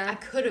being like, Yeah. I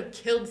could have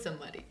killed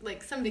somebody.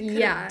 Like, somebody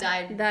could have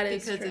died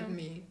because of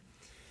me.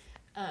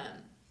 All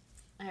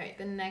right,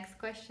 the next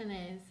question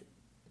is,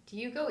 do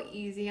you go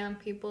easy on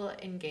people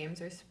in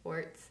games or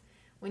sports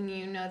when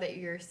you know that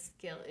your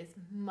skill is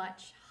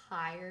much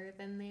higher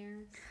than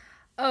theirs?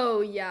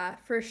 Oh, yeah,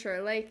 for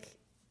sure. Like,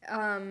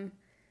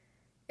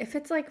 if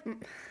it's, like,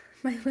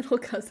 my little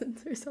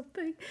cousins or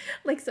something,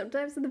 like,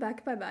 sometimes in the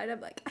back of my mind,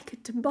 I'm like, I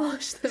could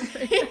demolish them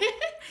right now.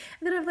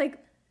 And then I'm like,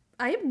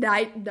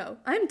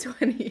 I'm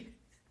 20.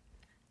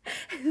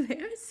 And they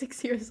are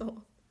 6 years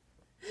old.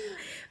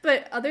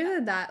 But other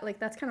than that, like,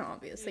 that's kind of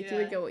obvious. Like, you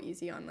would go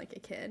easy on, like, a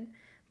kid.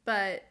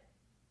 But,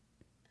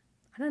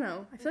 I don't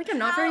know. I feel like I'm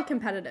not very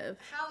competitive.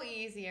 How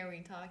easy are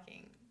we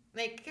talking?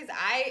 Like, because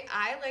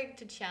I like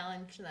to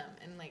challenge them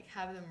and, like,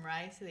 have them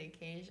rise to the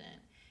occasion.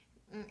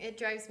 It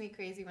drives me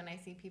crazy when I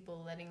see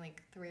people letting,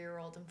 like,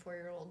 3-year-olds and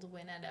 4-year-olds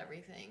win at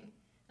everything.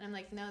 And I'm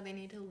like, no, they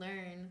need to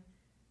learn,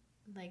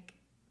 like,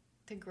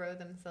 to grow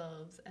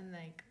themselves, and,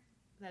 like,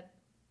 that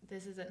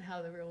this isn't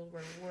how the real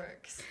world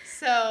works.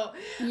 So,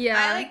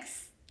 yeah,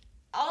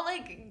 I'll,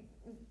 like,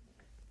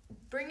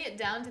 bring it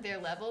down to their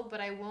level, but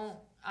I won't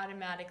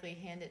automatically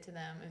hand it to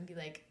them and be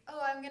like,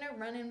 oh, I'm gonna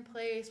run in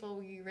place while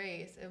we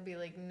race. It'll be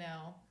like,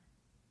 no,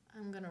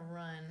 I'm gonna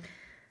run.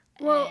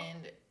 Well,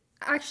 and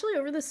actually,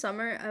 over the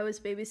summer, I was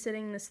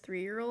babysitting this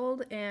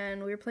 3-year-old,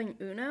 and we were playing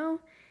Uno,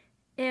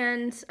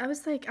 and I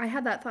was like, I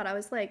had that thought. I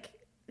was like,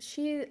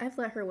 I've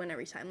let her win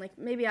every time. Like,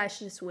 maybe I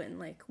should just win,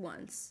 like,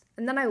 once.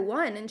 And then I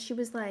won, and she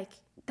was like,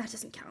 that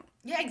doesn't count.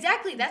 yeah,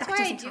 exactly. That's why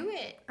I do count.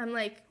 it. I'm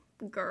like,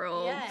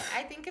 girl. Yeah,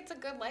 I think it's a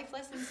good life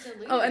lesson to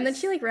lose. Oh, and then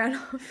she, like, ran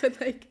off and,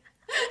 like,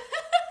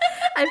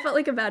 I felt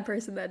like a bad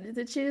person then.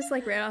 Did she just,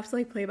 like, ran off to,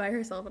 like, play by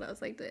herself? And I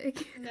was like, dang.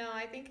 No,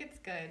 I think it's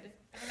good.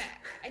 I mean,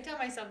 I tell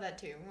myself that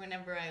too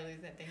whenever I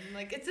lose that thing. I'm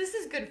like, this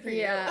is good for you.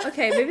 Yeah,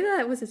 okay, maybe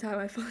that was the time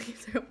I felt like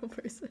a terrible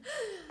person.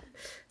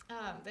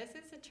 This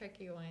is a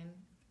tricky one.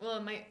 Well,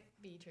 it might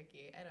be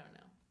tricky. I don't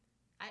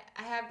know.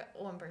 I have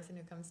one person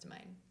who comes to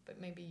mind,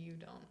 but maybe you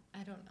don't.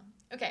 I don't know.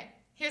 Okay,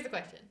 here's the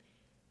question.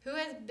 Who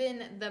has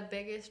been the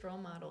biggest role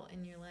model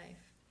in your life?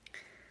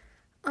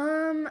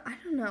 I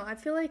don't know. I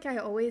feel like I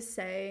always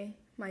say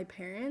my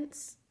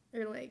parents,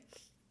 or,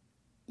 like,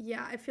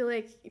 yeah, I feel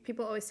like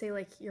people always say,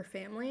 like, your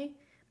family,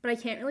 but I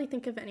can't really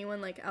think of anyone,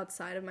 like,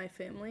 outside of my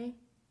family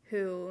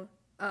who,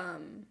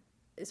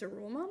 is a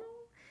role model.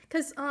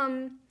 Because,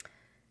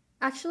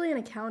 actually in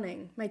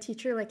accounting, my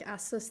teacher, like,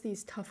 asked us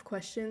these tough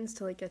questions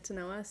to, like, get to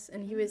know us,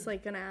 and he was,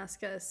 like, gonna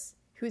ask us,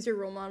 who's your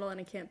role model, and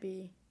it can't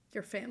be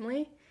your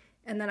family,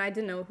 and then I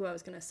didn't know who I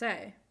was gonna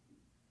say,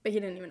 but he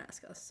didn't even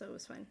ask us, so it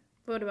was fine.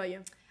 But what about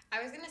you?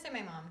 I was going to say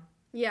my mom.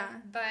 Yeah.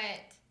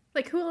 But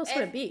Like, who else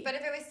would it be? But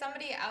if it was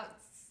somebody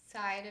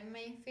outside of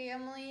my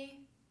family,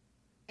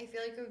 I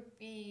feel like it would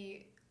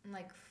be,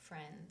 like,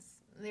 friends.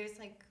 There's,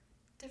 like,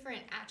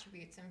 different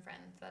attributes in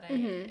friends that I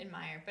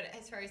admire. But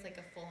as far as, like,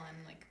 a full-on,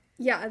 like...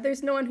 Yeah,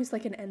 there's no one who's,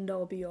 like, an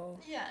end-all,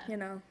 be-all. Yeah. You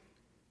know?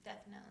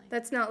 Definitely.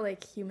 That's not,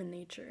 like, human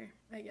nature,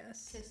 I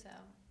guess. So.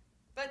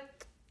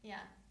 But, yeah.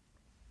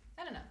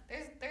 I don't know.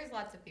 There's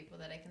lots of people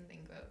that I can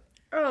think of.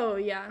 Oh,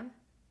 yeah.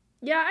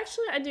 Yeah,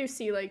 actually, I do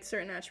see, like,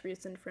 certain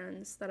attributes in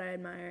friends that I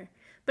admire.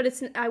 But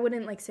I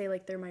wouldn't, like, say,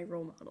 like, they're my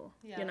role model,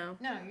 you know?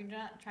 No, you're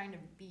not trying to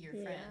be your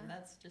friend.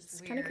 That's just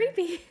it's weird. It's kind of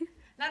creepy.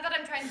 Not that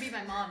I'm trying to be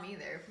my mom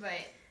either, but...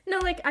 No,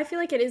 like, I feel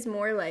like it is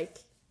more, like,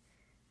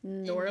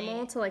 normal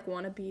innate. to, like,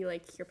 want to be,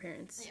 like, your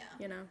parents,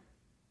 you know?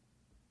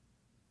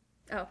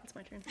 Oh, it's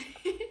my turn.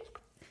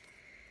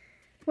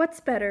 What's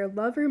better,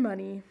 love or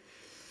money?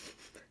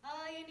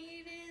 All you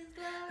need is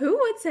love. Who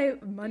would say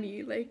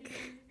money? Like,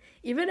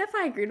 even if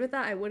I agreed with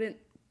that, I wouldn't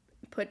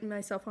put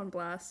myself on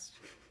blast.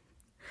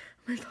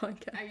 My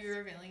podcast. Are you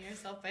revealing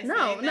yourself by saying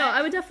No, that?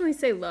 I would definitely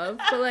say love,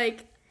 but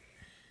like,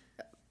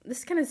 this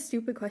is kind of a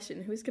stupid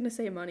question. Who's gonna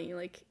say money,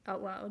 like,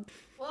 out loud?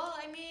 Well,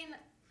 I mean,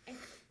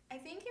 I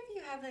think if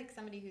you have, like,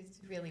 somebody who's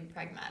really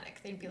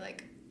pragmatic, they'd be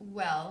like,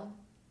 well,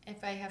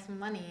 if I have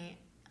money,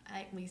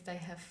 at least I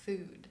have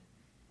food.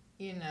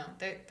 You know,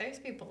 there's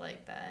people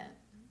like that,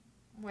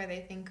 where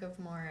they think of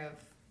more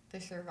of the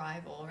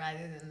survival rather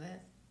than the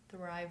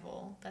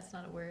thrival. That's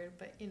not a word,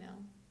 but, you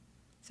know,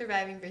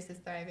 surviving versus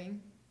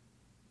thriving.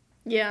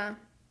 Yeah.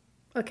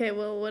 Okay,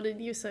 well, what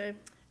did you say?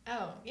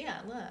 Oh,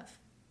 yeah, love.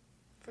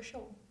 For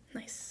sure.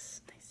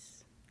 Nice.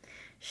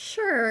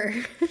 Sure.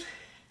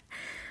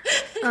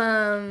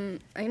 I'm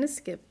gonna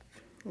skip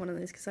one of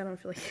these because I don't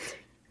feel like it.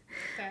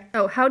 Fair.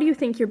 Oh, how do you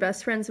think your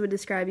best friends would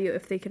describe you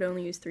if they could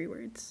only use 3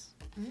 words?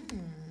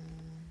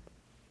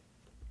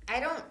 I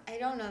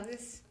don't know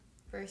this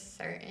for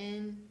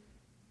certain,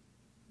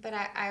 but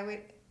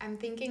I'm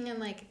thinking in,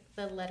 like,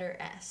 the letter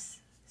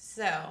S.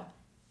 So,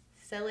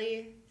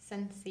 silly,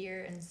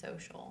 sincere, and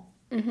social.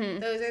 Mm-hmm.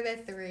 Those are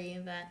the 3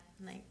 that,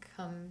 like,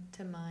 come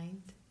to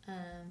mind.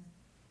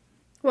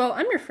 Well,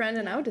 I'm your friend,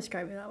 and I would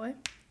describe you that way.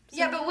 So.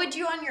 Yeah, but would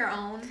you on your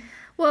own?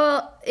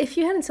 Well, if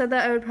you hadn't said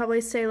that, I would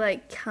probably say,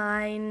 like,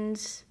 kind,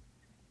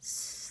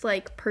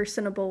 like,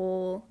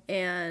 personable,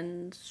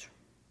 and,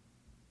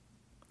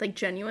 like,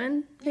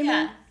 genuine, maybe?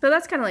 Yeah. But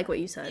that's kind of like what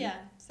you said. Yeah.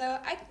 So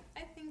I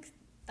think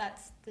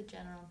that's the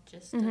general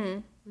gist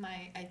of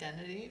my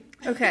identity.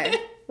 Okay.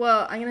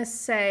 Well, I'm going to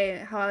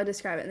say how I would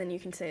describe it, and then you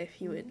can say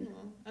if you would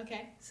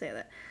say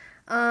that.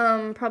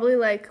 Probably,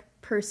 like,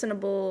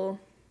 personable,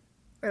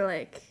 or,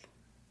 like,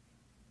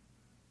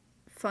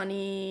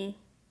 funny,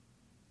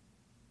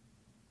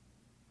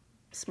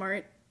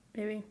 smart,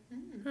 maybe.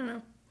 I don't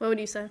know. What would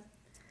you say?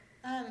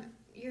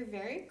 You're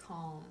very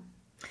calm.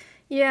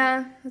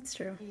 Yeah, that's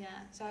true. Yeah,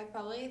 so I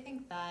probably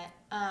think that.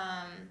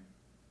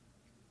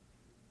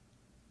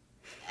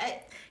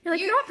 You're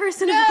like, not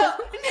personable. No.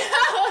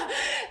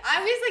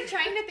 I was, like,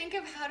 trying to think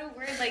of how to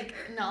word, like,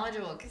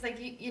 knowledgeable, because, like,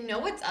 you know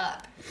what's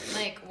up,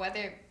 like,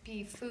 whether it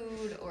be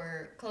food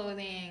or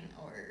clothing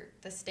or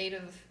the state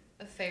of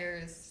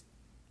affairs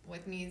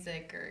with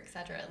music or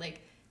etc.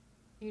 Like,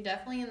 you're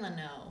definitely in the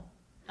know.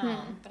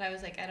 But I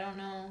was like, I don't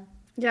know.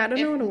 Yeah, I don't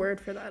know what a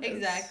word for that is.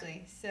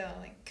 Exactly. So,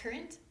 like,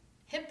 current,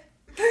 hip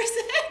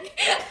person.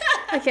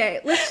 Okay,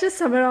 let's just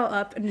sum it all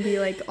up and be,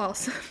 like,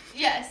 awesome.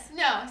 Yes.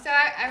 No. So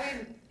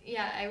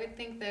I would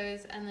think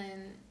those, and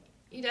then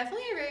you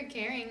definitely are very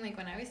caring. Like,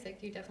 when I was sick,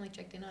 you definitely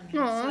checked in on me.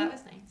 Aww. So that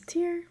was nice.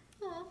 Tear.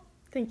 Aw.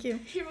 Thank you.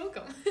 You're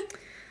welcome.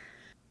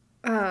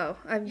 Oh,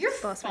 I've You're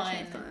lost fun. my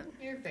train of thought.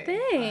 You're very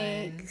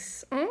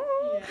Thanks. fun.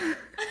 Oh. Yeah.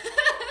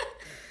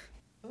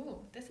 Ooh,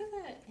 this is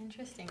an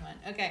interesting one.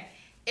 Okay.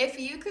 If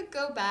you could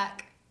go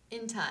back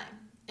in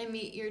time and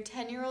meet your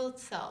 10-year-old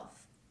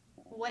self,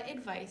 what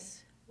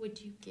advice would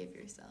you give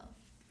yourself?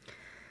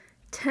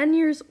 10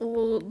 years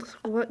old.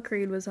 What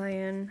grade was I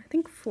in? I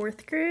think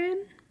 4th grade.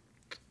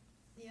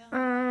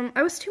 Yeah.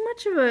 I was too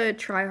much of a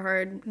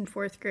tryhard in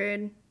 4th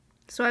grade.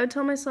 So I would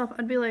tell myself,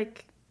 I'd be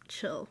like,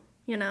 chill,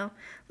 you know?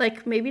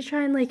 Like, maybe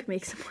try and, like,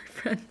 make some more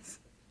friends.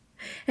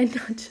 And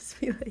not just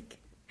be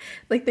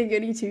like the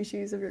goody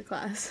two-shoes of your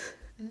class.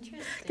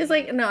 Interesting. Because,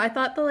 like, no, I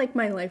thought that, like,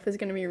 my life was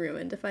going to be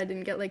ruined if I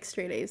didn't get, like,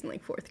 straight A's in,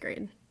 like, 4th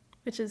grade.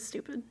 Which is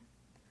stupid.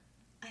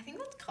 I think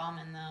that's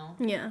common, though.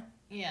 Yeah.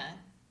 Yeah.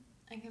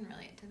 I can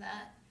relate to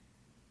that.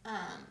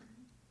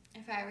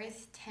 If I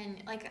was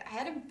 10, like, I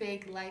had a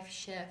big life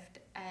shift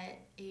at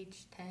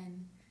age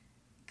 10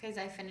 because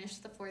I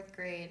finished the 4th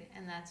grade,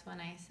 and that's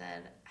when I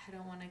said, I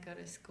don't want to go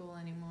to school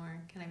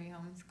anymore. Can I be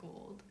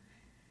homeschooled?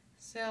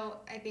 So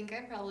I think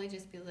I'd probably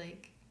just be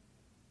like,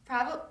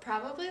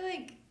 probably,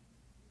 like,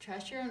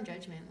 trust your own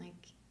judgment.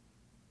 Like,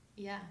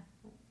 yeah,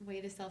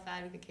 way to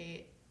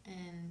self-advocate.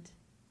 And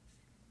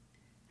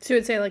so you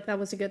would say, like, that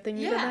was a good thing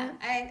you did that?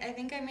 I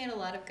think I made a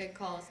lot of good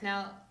calls.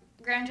 Now,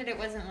 granted, it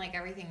wasn't like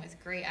everything was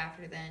great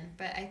after then,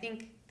 but I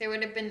think it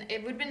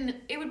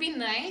would be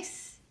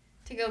nice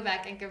to go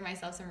back and give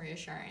myself some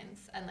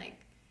reassurance, and, like,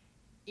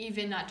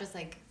 even not just,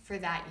 like, for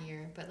that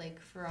year, but, like,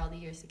 for all the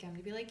years to come,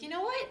 to be like, you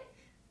know what?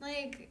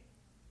 Like,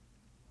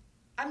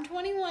 I'm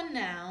 21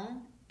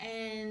 now,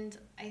 and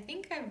I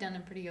think I've done a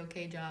pretty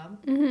okay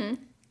job. Mm-hmm.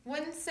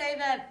 Wouldn't say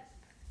that,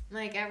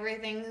 like,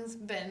 everything's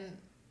been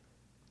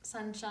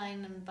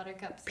sunshine and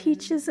buttercups.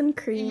 Peaches and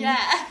cream.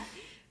 Yeah.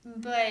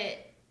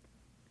 But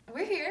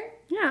we're here.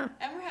 Yeah.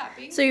 And we're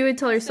happy. So you would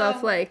tell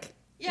yourself, like,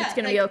 it's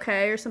gonna be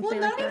okay or something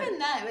like that. Well, not even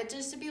that, but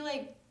just to be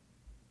like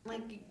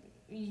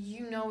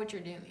you know what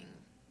you're doing.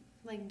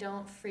 Like,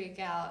 don't freak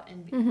out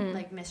and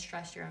like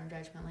mistrust your own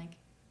judgment. Like,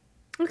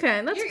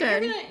 okay, that's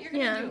good. You're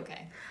gonna do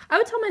okay. I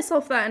would tell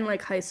myself that in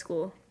like high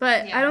school,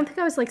 but I don't think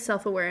I was like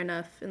self-aware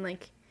enough in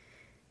like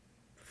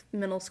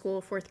middle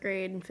school, 4th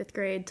grade and 5th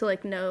grade to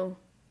like know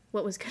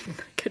what was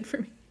good for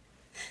me.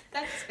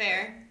 That's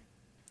fair.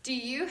 Do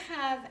you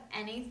have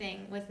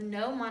anything with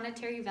no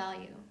monetary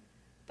value,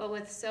 but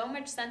with so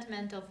much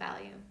sentimental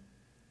value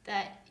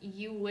that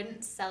you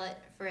wouldn't sell it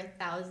for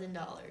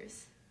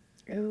 $1,000?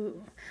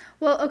 Ooh.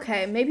 Well,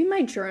 okay, maybe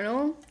my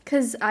journal,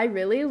 because I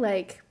really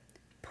like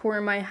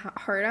pour my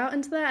heart out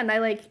into that, and I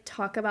like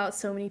talk about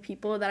so many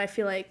people that I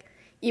feel like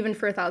even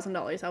for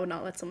 $1,000 I would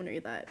not let someone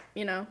read that,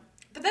 you know?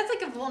 But that's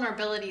like a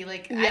vulnerability.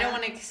 Like, I don't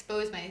want to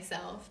expose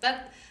myself.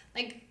 That,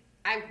 like,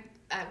 I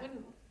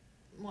wouldn't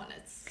want to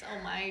sell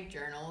my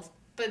journals,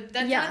 but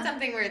that's not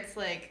something where it's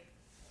like,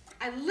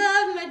 I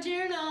love my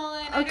journal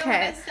and I don't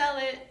want to sell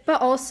it.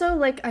 But also,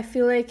 like, I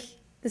feel like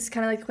this is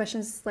kind of like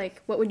questions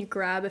like, what would you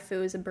grab if it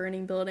was a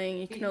burning building?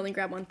 You can only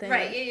grab one thing.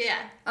 Right,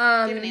 yeah. Do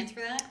you have an answer for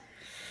that?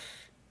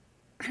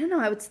 I don't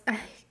know.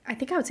 I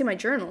think I would say my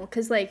journal,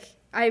 because, like,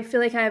 I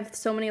feel like I have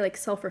so many, like,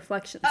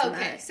 self-reflections in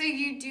that. So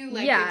you do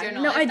like your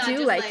journal. No, I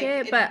do like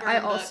it, but I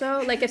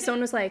also, like, if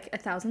someone was like,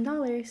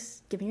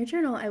 $1,000, give me your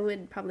journal, I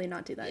would probably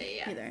not do that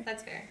either.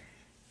 That's fair.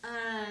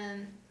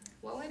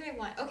 What would I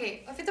want?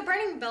 Okay, if it's a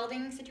burning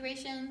building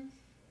situation,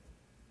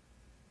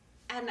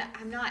 and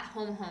I'm not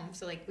home,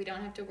 so, like, we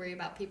don't have to worry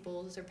about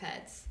people's or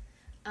pets.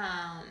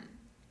 I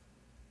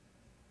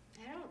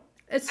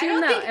don't think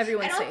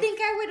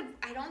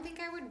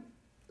I would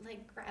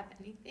like grab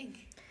anything.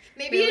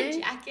 Maybe a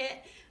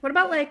jacket. What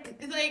about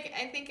like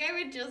I think I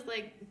would just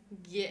like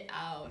get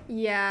out.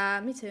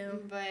 Yeah, me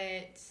too.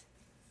 But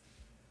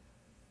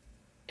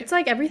it's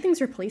like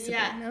everything's replaceable,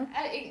 yeah. you know?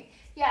 I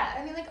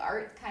mean, like,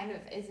 art kind of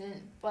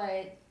isn't,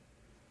 but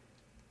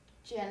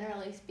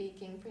generally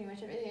speaking, pretty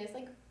much everything is.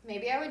 Like,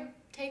 maybe I would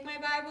take my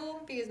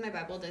Bible, because my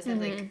Bible does have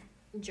like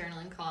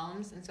journaling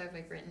columns, and so I've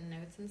like written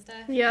notes and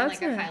stuff. Yeah, and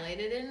like I've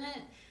highlighted in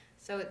it,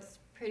 so it's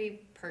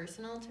pretty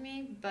personal to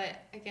me.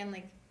 But again,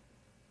 like,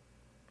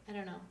 I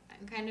don't know,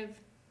 I'm kind of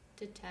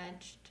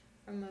detached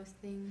from most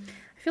things.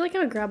 I feel like I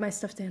would grab my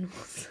stuffed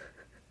animals,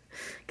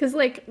 because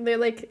like they're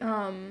like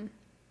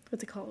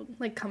what's it called,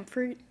 like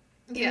comfort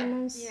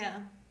animals. Yeah.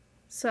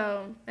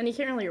 So, and you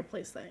can't really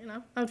replace that, you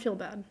know? I would feel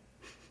bad.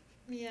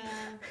 Yeah.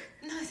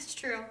 No, it's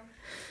true.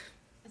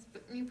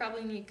 You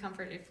probably need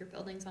comfort if your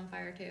building's on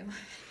fire, too.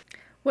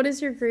 What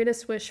is your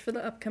greatest wish for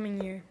the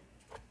upcoming year?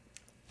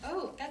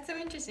 Oh, that's so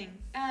interesting.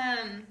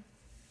 My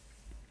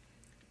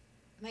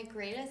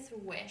greatest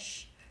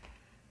wish.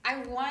 I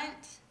don't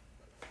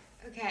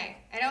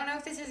know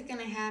if this is going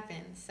to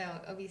happen, so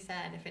it'll be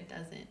sad if it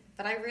doesn't.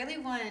 But I really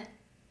want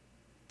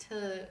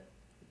to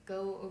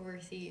go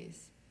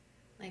overseas.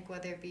 Like,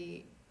 whether it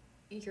be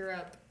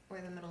Europe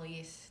or the Middle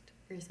East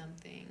or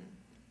something.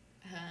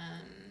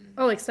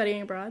 Like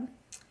studying abroad?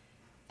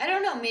 I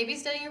don't know. Maybe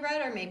studying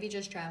abroad or maybe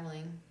just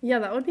traveling. Yeah,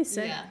 that would be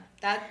sick. Yeah,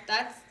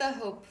 that's the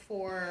hope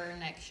for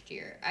next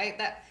year.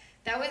 That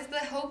was the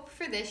hope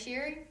for this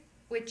year,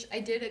 which I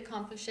did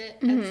accomplish it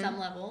at some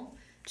level.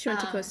 She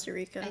went to Costa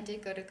Rica. I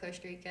did go to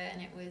Costa Rica, and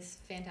it was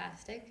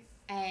fantastic.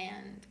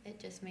 And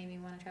it just made me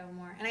want to travel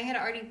more. And I had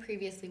already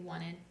previously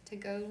wanted to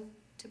go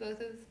to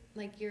both of,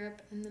 like,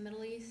 Europe and the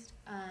Middle East.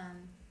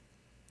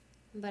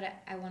 But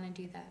I want to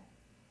do that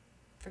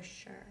for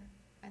sure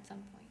at some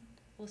point.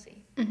 We'll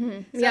see.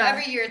 Mm-hmm. So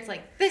every year it's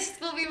like, this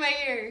will be my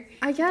year.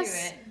 I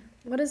guess. Do it.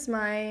 What is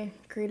my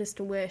greatest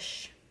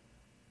wish?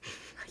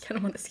 I kind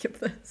of want to skip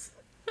this.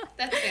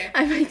 That's fair.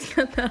 I might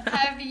cut that out.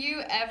 Have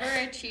you ever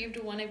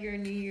achieved one of your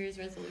New Year's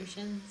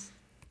resolutions?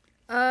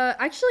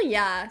 Actually,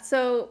 yeah.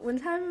 So one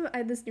time I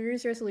had this New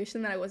Year's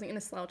resolution that I wasn't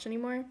gonna slouch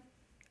anymore,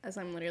 as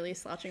I'm literally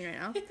slouching right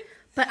now.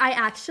 But I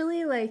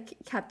actually, like,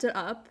 kept it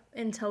up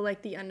until,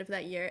 like, the end of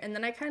that year. And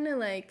then I kind of,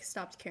 like,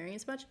 stopped caring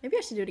as much. Maybe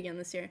I should do it again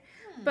this year.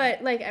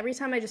 But, like, every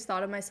time I just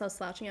thought of myself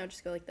slouching, I would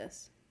just go like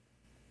this.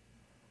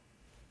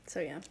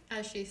 So, yeah.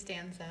 As she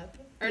stands up.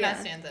 Or not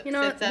stands up, you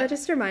know, sits up. that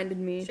just reminded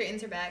me.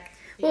 Straightens her back.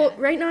 Well,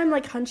 right now I'm,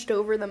 like, hunched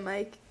over the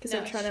mic. Because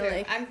I'm trying to,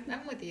 like...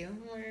 I'm with you.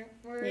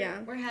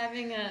 We're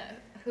having a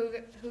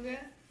Hygge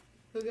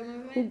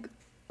movement.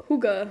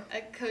 Hygge.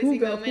 A cozy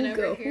moment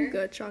over here.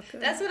 Hygge, chaka.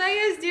 That's what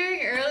I was doing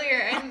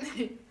earlier.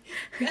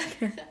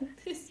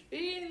 This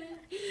feeling.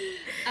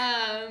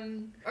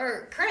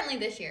 Or currently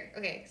this year.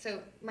 Okay,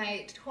 so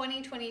my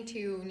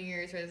 2022 New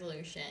Year's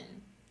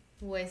resolution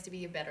was to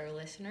be a better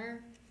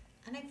listener,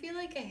 and I feel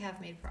like I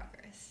have made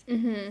progress.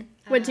 Mm-hmm.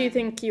 What do you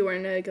think you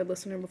weren't a good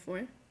listener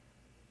before?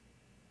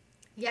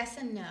 Yes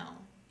and no.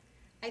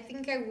 I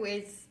think I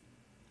was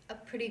a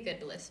pretty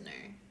good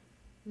listener,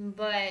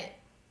 but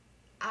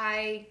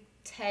I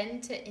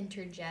tend to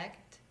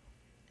interject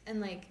and,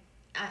 like,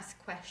 ask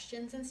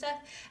questions and stuff.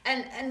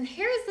 And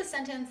here's the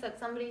sentence that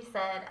somebody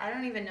said. I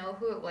don't even know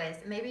who it was.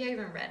 Maybe I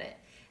even read it.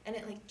 And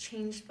it, like,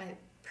 changed my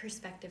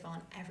perspective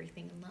on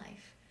everything in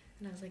life.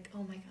 And I was like,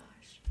 oh my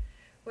gosh.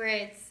 where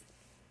it's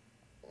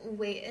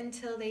wait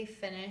until they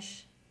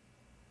finish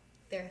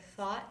their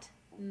thought,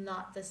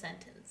 not the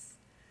sentence.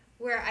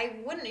 Where I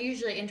wouldn't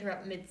usually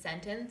interrupt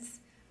mid-sentence,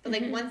 but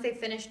like once they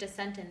finished a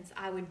sentence,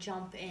 I would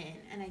jump in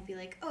and I'd be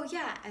like, oh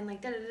yeah, and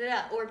like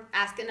da-da-da-da, or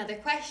ask another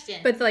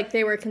question. But like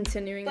they were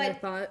continuing their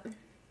thought?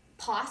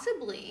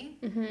 Possibly.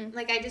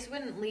 Like I just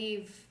wouldn't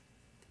leave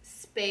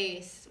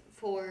space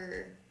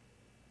for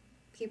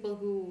people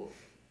who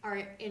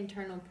are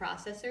internal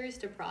processors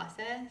to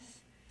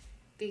process,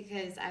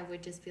 because I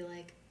would just be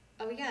like,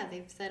 oh yeah,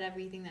 they've said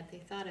everything that they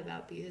thought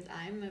about, because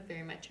I'm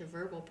very much a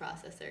verbal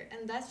processor,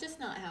 and that's just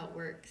not how it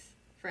works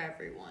for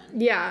everyone.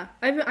 Yeah,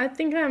 I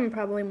think I'm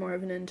probably more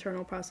of an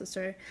internal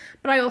processor,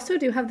 but I also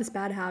do have this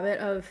bad habit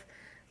of,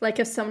 like,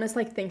 if someone is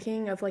like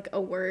thinking of like a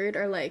word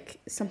or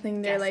like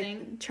something they're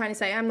like trying to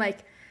say, I'm like,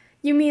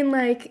 you mean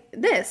like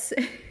this?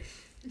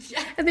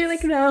 Yes. And they're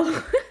like,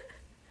 no.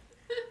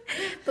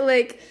 But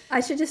like,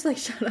 I should just like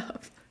shut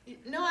up.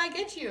 No, I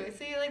get you.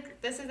 See,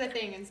 like, this is the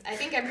thing. I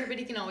think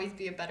everybody can always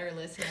be a better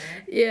listener.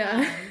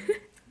 Yeah.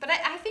 But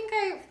I think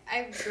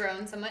I've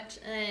grown so much,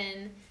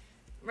 and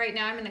right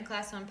now I'm in a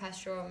class on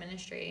pastoral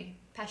ministry.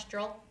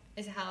 Pastoral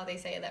is how they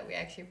say that we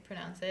actually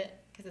pronounce it,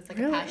 because it's like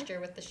a pasture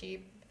with the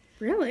sheep.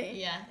 Really?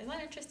 Yeah. Isn't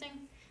that interesting?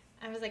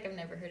 I was like, I've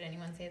never heard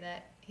anyone say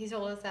that. He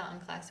told us that in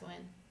class 1,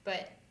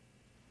 but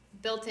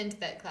built into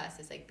that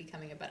class is like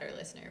becoming a better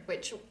listener,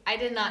 which I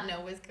did not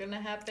know was going to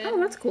happen. Oh,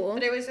 that's cool.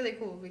 But it was really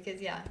cool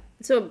because, yeah.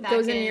 So it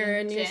goes in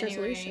your New Year's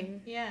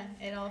resolution. Yeah,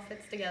 it all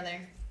fits together.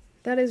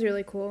 That is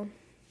really cool.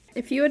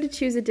 If you had to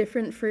choose a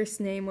different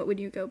first name, what would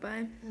you go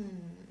by?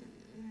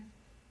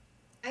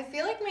 I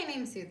feel like my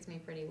name suits me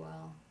pretty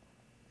well.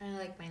 I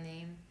like my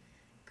name.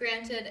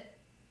 Granted,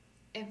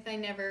 if I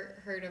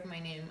never heard of my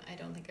name, I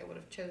don't think I would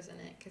have chosen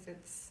it, because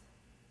it's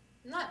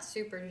not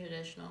super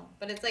traditional,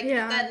 but it's like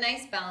that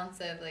nice balance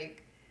of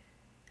like...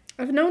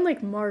 I've known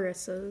like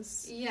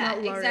Marissas. Yeah,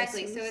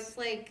 exactly. So it's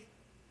like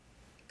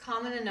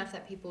common enough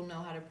that people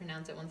know how to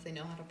pronounce it once they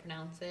know how to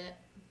pronounce it,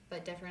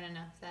 but different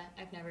enough that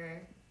I've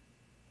never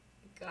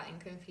gotten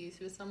confused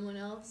with someone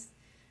else.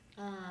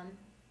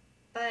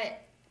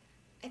 But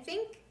I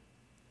think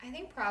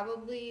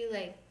probably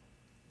like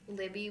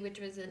Libby,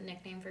 which was a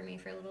nickname for me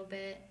for a little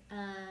bit.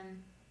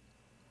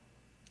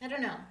 I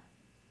don't know.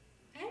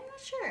 I'm not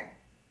sure.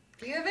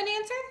 Do you have an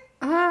answer?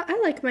 I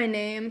like my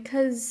name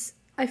because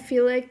I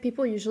feel like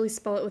people usually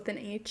spell it with an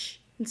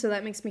H, and so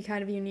that makes me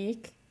kind of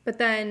unique. But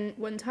then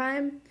one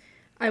time,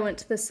 I went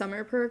to the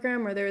summer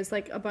program where there was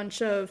like a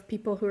bunch of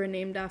people who were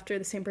named after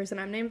the same person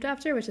I'm named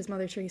after, which is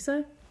Mother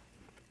Teresa.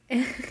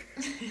 And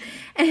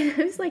I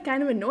was like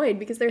kind of annoyed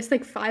because there's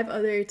like 5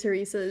 other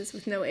Teresas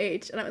with no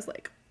H, and I was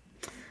like,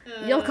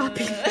 you'll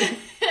copy me.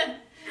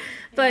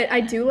 But I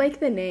do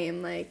like the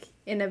name, like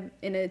in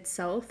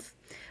itself.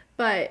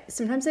 But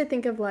sometimes I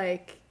think of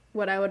like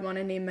what I would want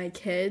to name my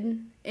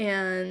kid,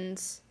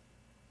 and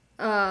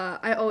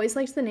I always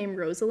liked the name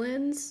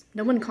Rosalind.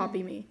 No one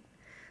copy me,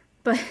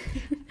 but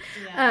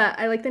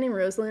I like the name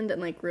Rosalind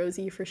and like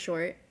Rosie for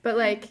short. But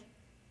like,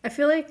 I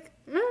feel like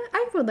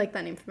I would like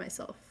that name for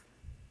myself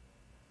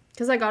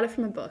because I got it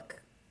from a book,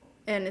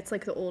 and it's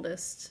like the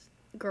oldest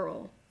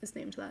girl is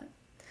named that.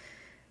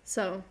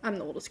 So I'm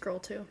the oldest girl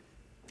too.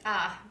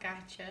 Ah,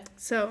 gotcha.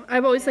 So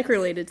I've always like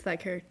related to that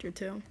character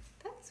too.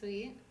 That's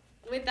sweet.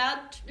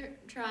 Without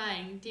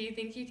trying, do you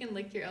think you can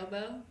lick your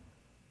elbow?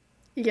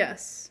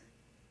 Yes.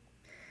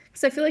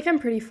 Because I feel like I'm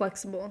pretty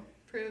flexible.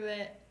 Prove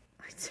it.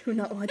 I do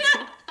not want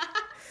to.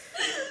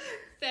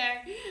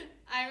 Fair.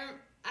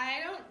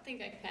 I don't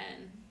think I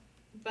can.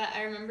 But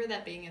I remember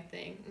that being a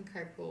thing in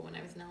carpool when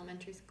I was in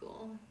elementary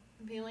school.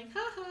 Being like,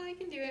 haha, I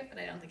can do it, but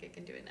I don't think I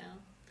can do it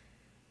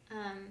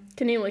now.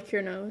 Can you lick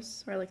your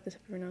nose? Or like the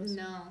tip of your nose?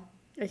 No.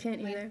 I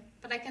can't either.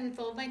 But I can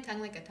fold my tongue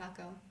like a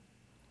taco.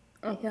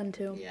 I can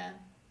too. Yeah.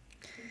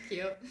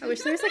 Cute. I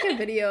wish there was like a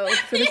video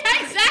for this.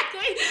 Yeah,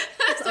 exactly.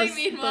 That's what I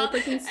mean. Well,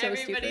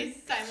 everybody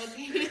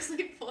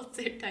simultaneously folds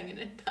their tongue in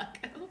a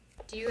taco.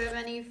 Do you have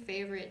any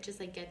favorite just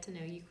like get to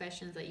know you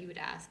questions that you would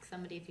ask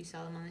somebody if you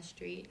saw them on the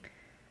street?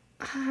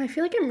 I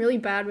feel like I'm really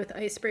bad with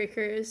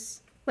icebreakers.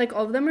 Like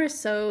all of them are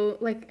so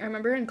like I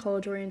remember in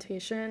college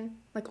orientation,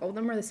 like all of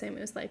them were the same.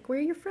 It was like, where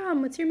are you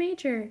from? What's your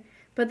major?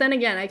 But then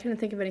again, I couldn't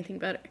think of anything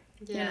better.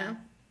 Yeah. You know?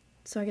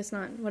 So I guess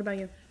not. What about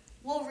you?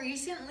 Well,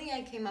 recently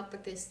I came up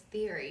with this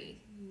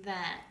theory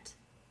that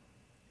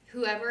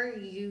whoever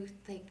you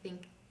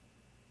think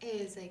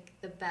is like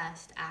the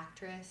best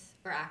actress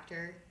or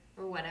actor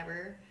or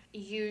whatever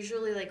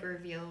usually like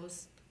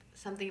reveals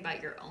something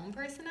about your own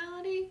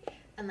personality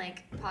and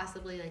like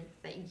possibly like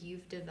that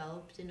you've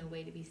developed in a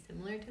way to be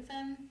similar to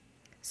them.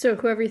 So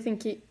whoever you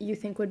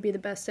think would be the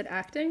best at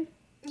acting?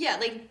 Yeah,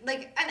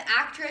 like an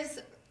actress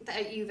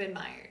that you've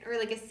admired, or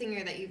like a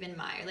singer that you've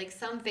admired, like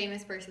some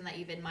famous person that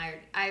you've admired.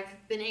 I've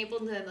been able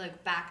to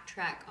like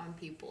backtrack on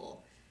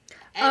people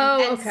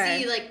and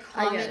see like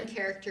common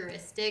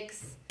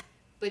characteristics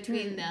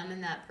between them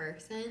and that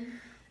person.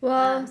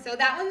 Well, so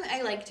that one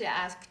I like to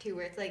ask too,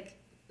 where it's like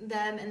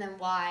them and then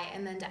why,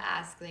 and then to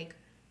ask like,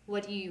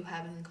 what do you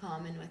have in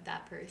common with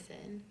that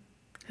person?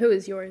 Who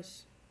is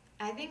yours?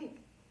 I think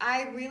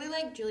I really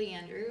like Julie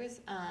Andrews,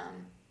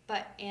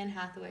 but Anne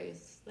Hathaway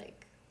is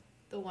like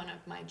the one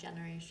of my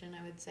generation,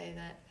 I would say,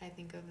 that I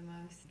think of the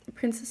most.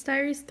 Princess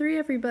Diaries 3,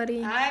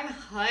 everybody. I'm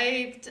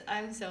hyped.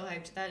 I'm so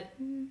hyped that,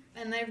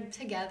 and they're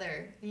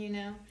together, you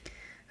know?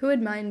 Who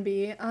would mine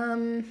be?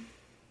 I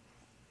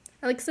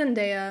like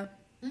Zendaya.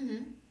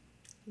 Mm-hmm.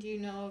 Do you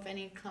know of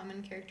any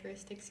common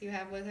characteristics you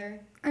have with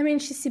her? I mean,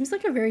 she seems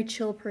like a very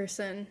chill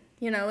person.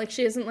 You know, like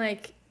she isn't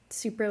like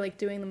super like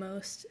doing the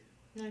most.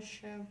 That's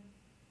true.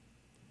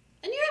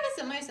 And you have a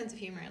similar sense of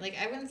humor. Like,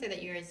 I wouldn't say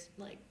that you're as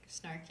like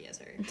snarky as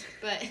her,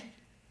 but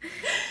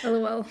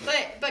LOL.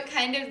 But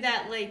kind of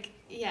that, like,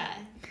 yeah.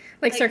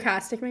 Like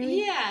sarcastic, maybe?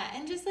 Yeah,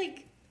 and just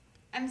like,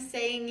 I'm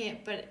saying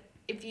it, but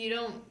if you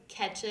don't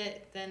catch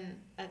it, then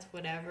that's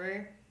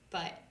whatever.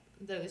 But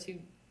those who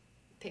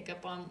pick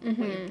up on what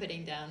you're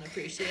putting down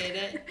appreciate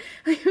it.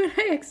 When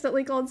I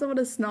accidentally called someone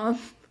a snob.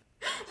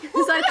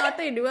 Because I thought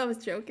they knew I was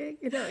joking.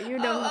 You know. I know what you're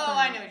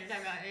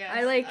talking about. Yes.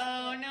 I like.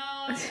 Oh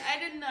no, I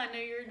did not know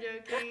you were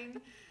joking.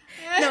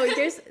 No,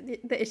 here's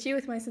the issue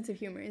with my sense of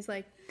humor is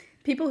like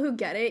people who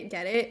get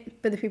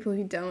it, but the people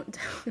who don't.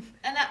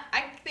 And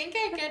I think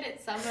I get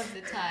it some of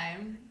the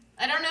time.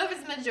 I don't know if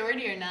it's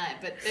majority or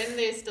not, but then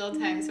there's still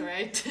times where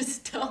I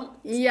just don't.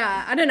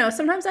 Yeah, I don't know.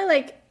 Sometimes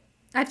I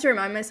have to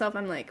remind myself.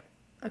 I'm like,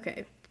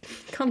 okay,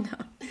 calm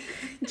down,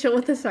 chill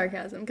with the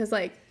sarcasm, because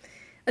like,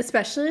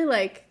 especially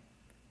like.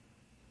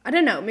 I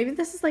don't know, maybe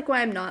this is, like,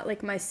 why I'm not,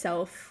 like,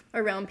 myself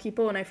around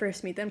people when I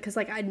first meet them, because,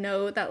 like, I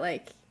know that,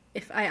 like,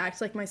 if I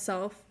act like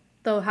myself,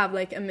 they'll have,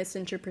 like, a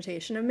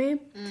misinterpretation of me,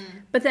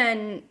 but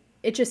then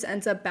it just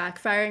ends up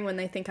backfiring when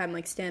they think I'm,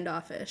 like,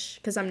 standoffish,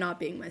 because I'm not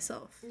being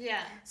myself.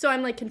 Yeah. So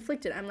I'm, like,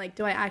 conflicted. I'm, like,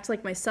 do I act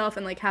like myself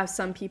and, like, have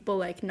some people,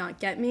 like, not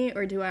get me,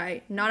 or do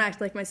I not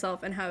act like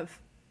myself and have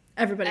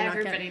everybody not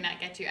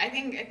get you? I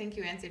think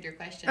you answered your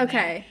question.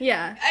 Okay, there.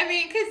 Yeah. I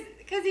mean,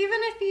 because even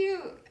if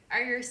you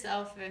are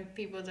yourself and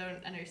people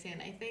don't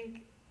understand, I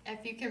think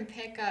if you can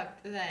pick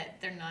up that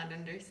they're not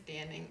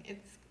understanding,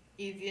 it's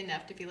easy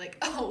enough to be like,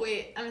 oh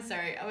wait, I'm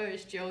sorry, I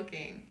was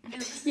joking.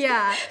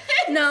 Yeah.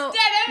 No,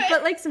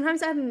 but like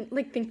sometimes I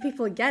like think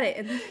people get it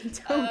and they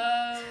don't.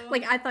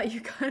 Like I thought you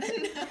got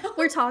it.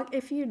 No.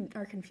 If you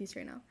are confused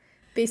right now.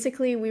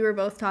 Basically, we were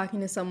both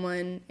talking to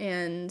someone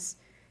and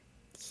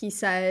he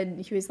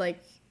said he was like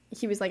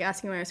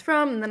asking where I was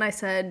from, and then I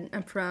said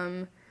I'm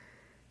from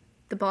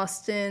the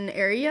Boston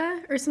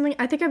area or something.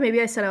 I think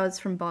I said I was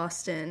from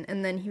Boston,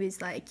 and then he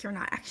was like, you're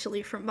not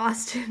actually from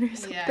Boston or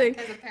something,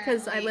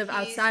 because I live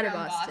outside of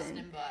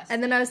Boston.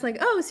 And then I was like,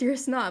 oh, so you're a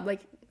snob, like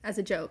as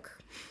a joke.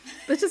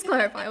 Let's just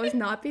clarify, I was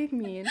not being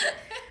mean,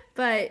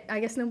 but I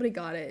guess nobody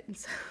got it,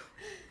 so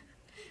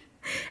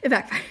it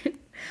backfired.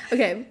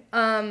 Okay,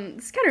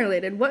 this is kind of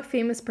related. What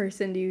famous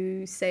person do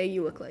you say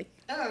you look like?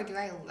 Oh, do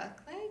I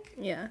look like?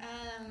 Yeah.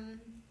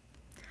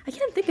 I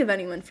can't think of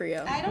anyone for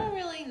you. I don't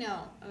really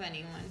know of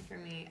anyone for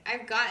me.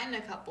 I've gotten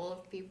a couple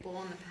of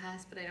people in the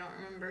past, but I don't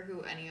remember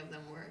who any of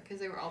them were, because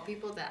they were all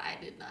people that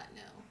I did not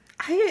know.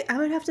 I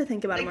would have to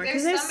think about it more,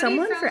 because there's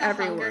someone for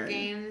everyone. Hunger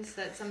Games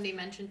that somebody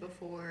mentioned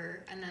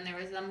before, and then there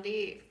was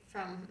somebody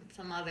from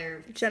some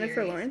other Jennifer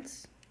series.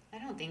 Lawrence? I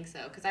don't think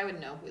so, because I would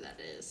know who that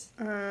is.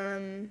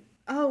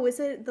 Oh, is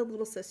it the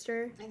little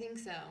sister? I think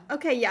so.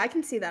 Okay, yeah, I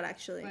can see that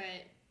actually. But,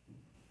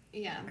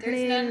 yeah. Her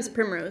name's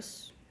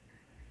Primrose.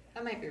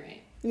 That might be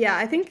right. Yeah,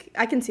 I think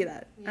I can see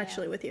that,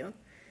 actually, with you.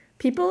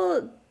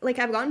 People, like,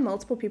 I've gotten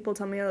multiple people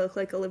tell me I look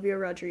like Olivia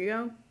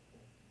Rodrigo.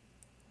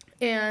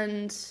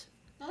 And,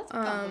 well, that's a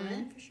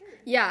compliment, for sure.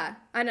 Yeah,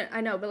 I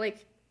know, but,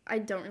 like, I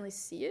don't really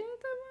see it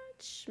that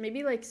much.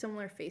 Maybe, like,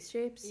 similar face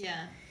shapes.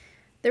 Yeah.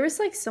 There was,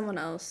 like, someone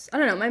else. I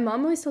don't know, my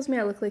mom always tells me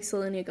I look like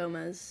Selena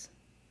Gomez.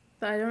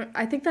 But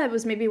I think that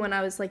was maybe when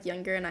I was, like,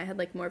 younger and I had,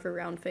 like, more of a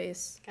round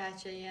face.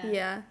 Gotcha, yeah.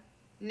 Yeah.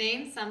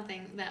 Name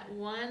something that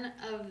one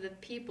of the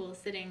people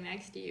sitting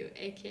next to you,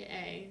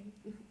 aka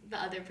the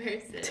other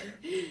person,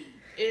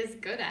 is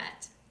good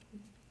at.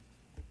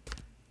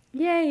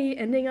 Yay,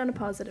 ending on a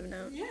positive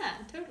note. Yeah,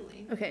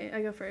 totally. Okay,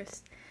 I go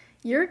first.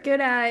 You're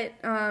good at,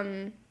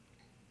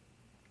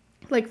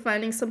 like,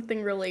 finding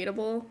something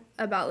relatable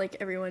about, like,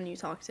 everyone you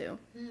talk to.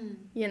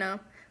 You know?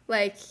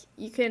 Like,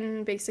 you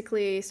can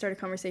basically start a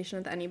conversation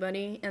with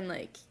anybody and,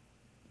 like,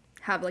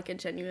 have, like, a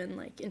genuine,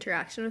 like,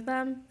 interaction with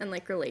them and,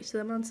 like, relate to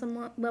them on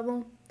some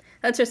level.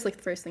 That's just, like,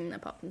 the first thing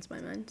that popped into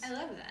my mind. I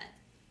love that.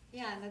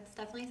 Yeah, that's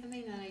definitely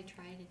something that I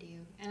try to do.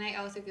 And I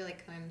also feel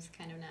like comes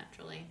kind of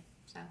naturally.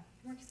 So,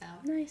 it works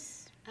out.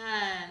 Nice.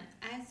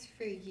 As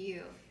for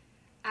you,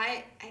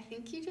 I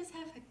think you just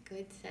have a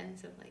good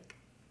sense of, like,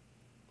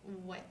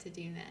 what to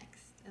do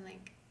next. And,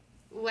 like,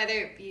 whether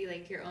it be,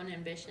 like, your own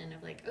ambition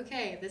of, like,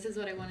 okay, this is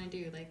what I want to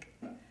do. Like,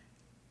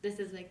 this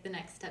is, like, the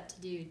next step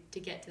to do to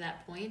get to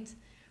that point.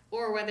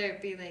 Or whether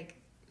it be, like,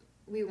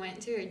 we went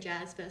to a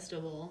jazz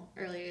festival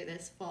earlier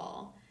this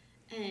fall,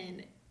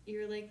 and you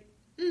were like,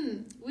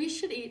 we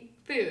should eat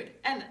food.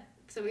 And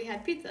so we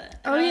had pizza.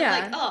 And I was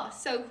like, oh,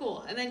 so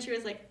cool. And then she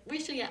was like, we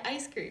should get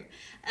ice cream.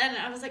 And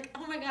I was like,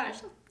 oh my gosh.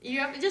 You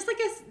have just, like,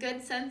 a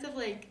good sense of,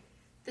 like,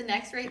 the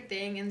next right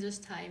thing and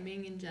just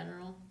timing in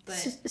general. But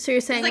so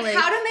you're saying it's like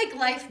how to make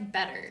life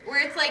better,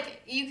 where it's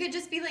like you could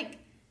just be like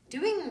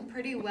doing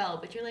pretty well,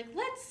 but you're like,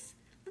 let's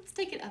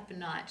take it up a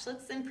notch.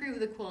 Let's improve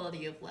the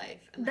quality of life.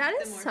 And that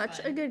is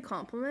such a good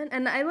compliment,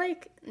 and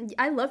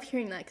I love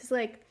hearing that, because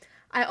like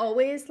I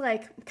always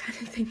like kind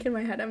of think in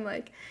my head, I'm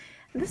like,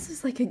 this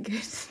is like a good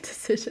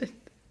decision,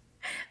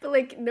 but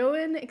like no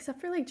one except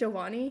for like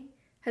Giovanni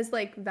has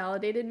like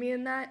validated me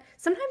in that.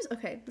 Sometimes,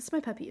 okay, this is my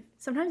pet peeve.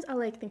 Sometimes I'll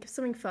like think of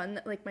something fun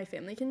that like my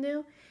family can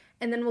do,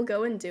 and then we'll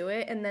go and do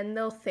it, and then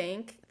they'll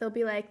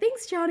be like,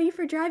 thanks Johnny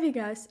for driving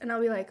us, and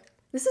I'll be like,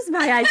 this is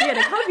my idea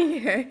to come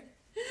here.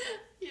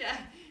 Yeah,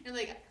 you're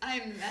like,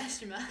 I'm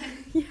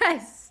mastermind.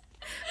 Yes,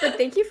 but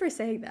thank you for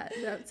saying that.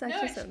 That's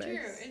actually so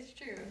nice. It's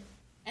true.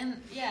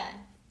 And yeah,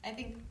 I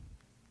think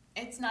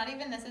it's not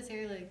even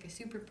necessarily like a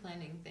super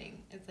planning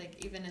thing. It's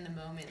like even in the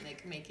moment,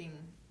 like making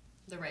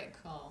the right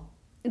call.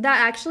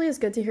 That actually is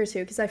good to hear too,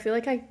 because I feel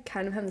like I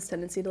kind of have this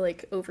tendency to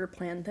like over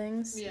plan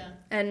things. Yeah.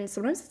 And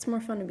sometimes it's more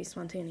fun to be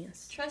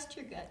spontaneous. Trust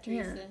your gut,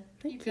 Teresa. Yeah.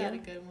 Thank you. Got a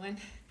good one.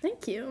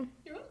 Thank you.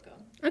 You're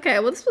welcome. Okay,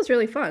 well this was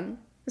really fun.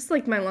 This is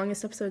like my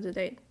longest episode to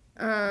date.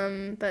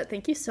 But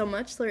thank you so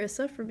much,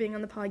 Larissa, for being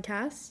on the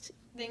podcast.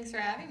 Thanks for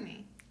having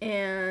me.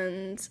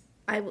 And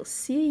I will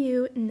see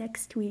you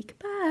next week.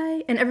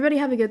 Bye. And everybody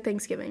have a good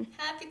Thanksgiving.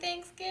 Happy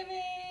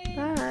Thanksgiving.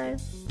 Bye.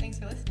 Thanks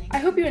for listening. I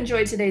hope you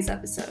enjoyed today's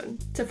episode.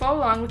 To follow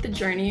along with the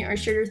journey or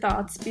share your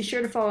thoughts, be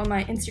sure to follow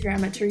my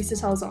Instagram at Teresa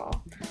Tells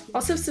All.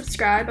 Also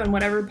subscribe on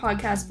whatever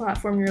podcast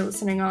platform you're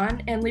listening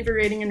on and leave a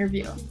rating and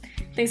review.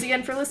 Thanks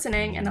again for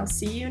listening, and I'll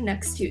see you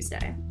next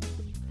Tuesday.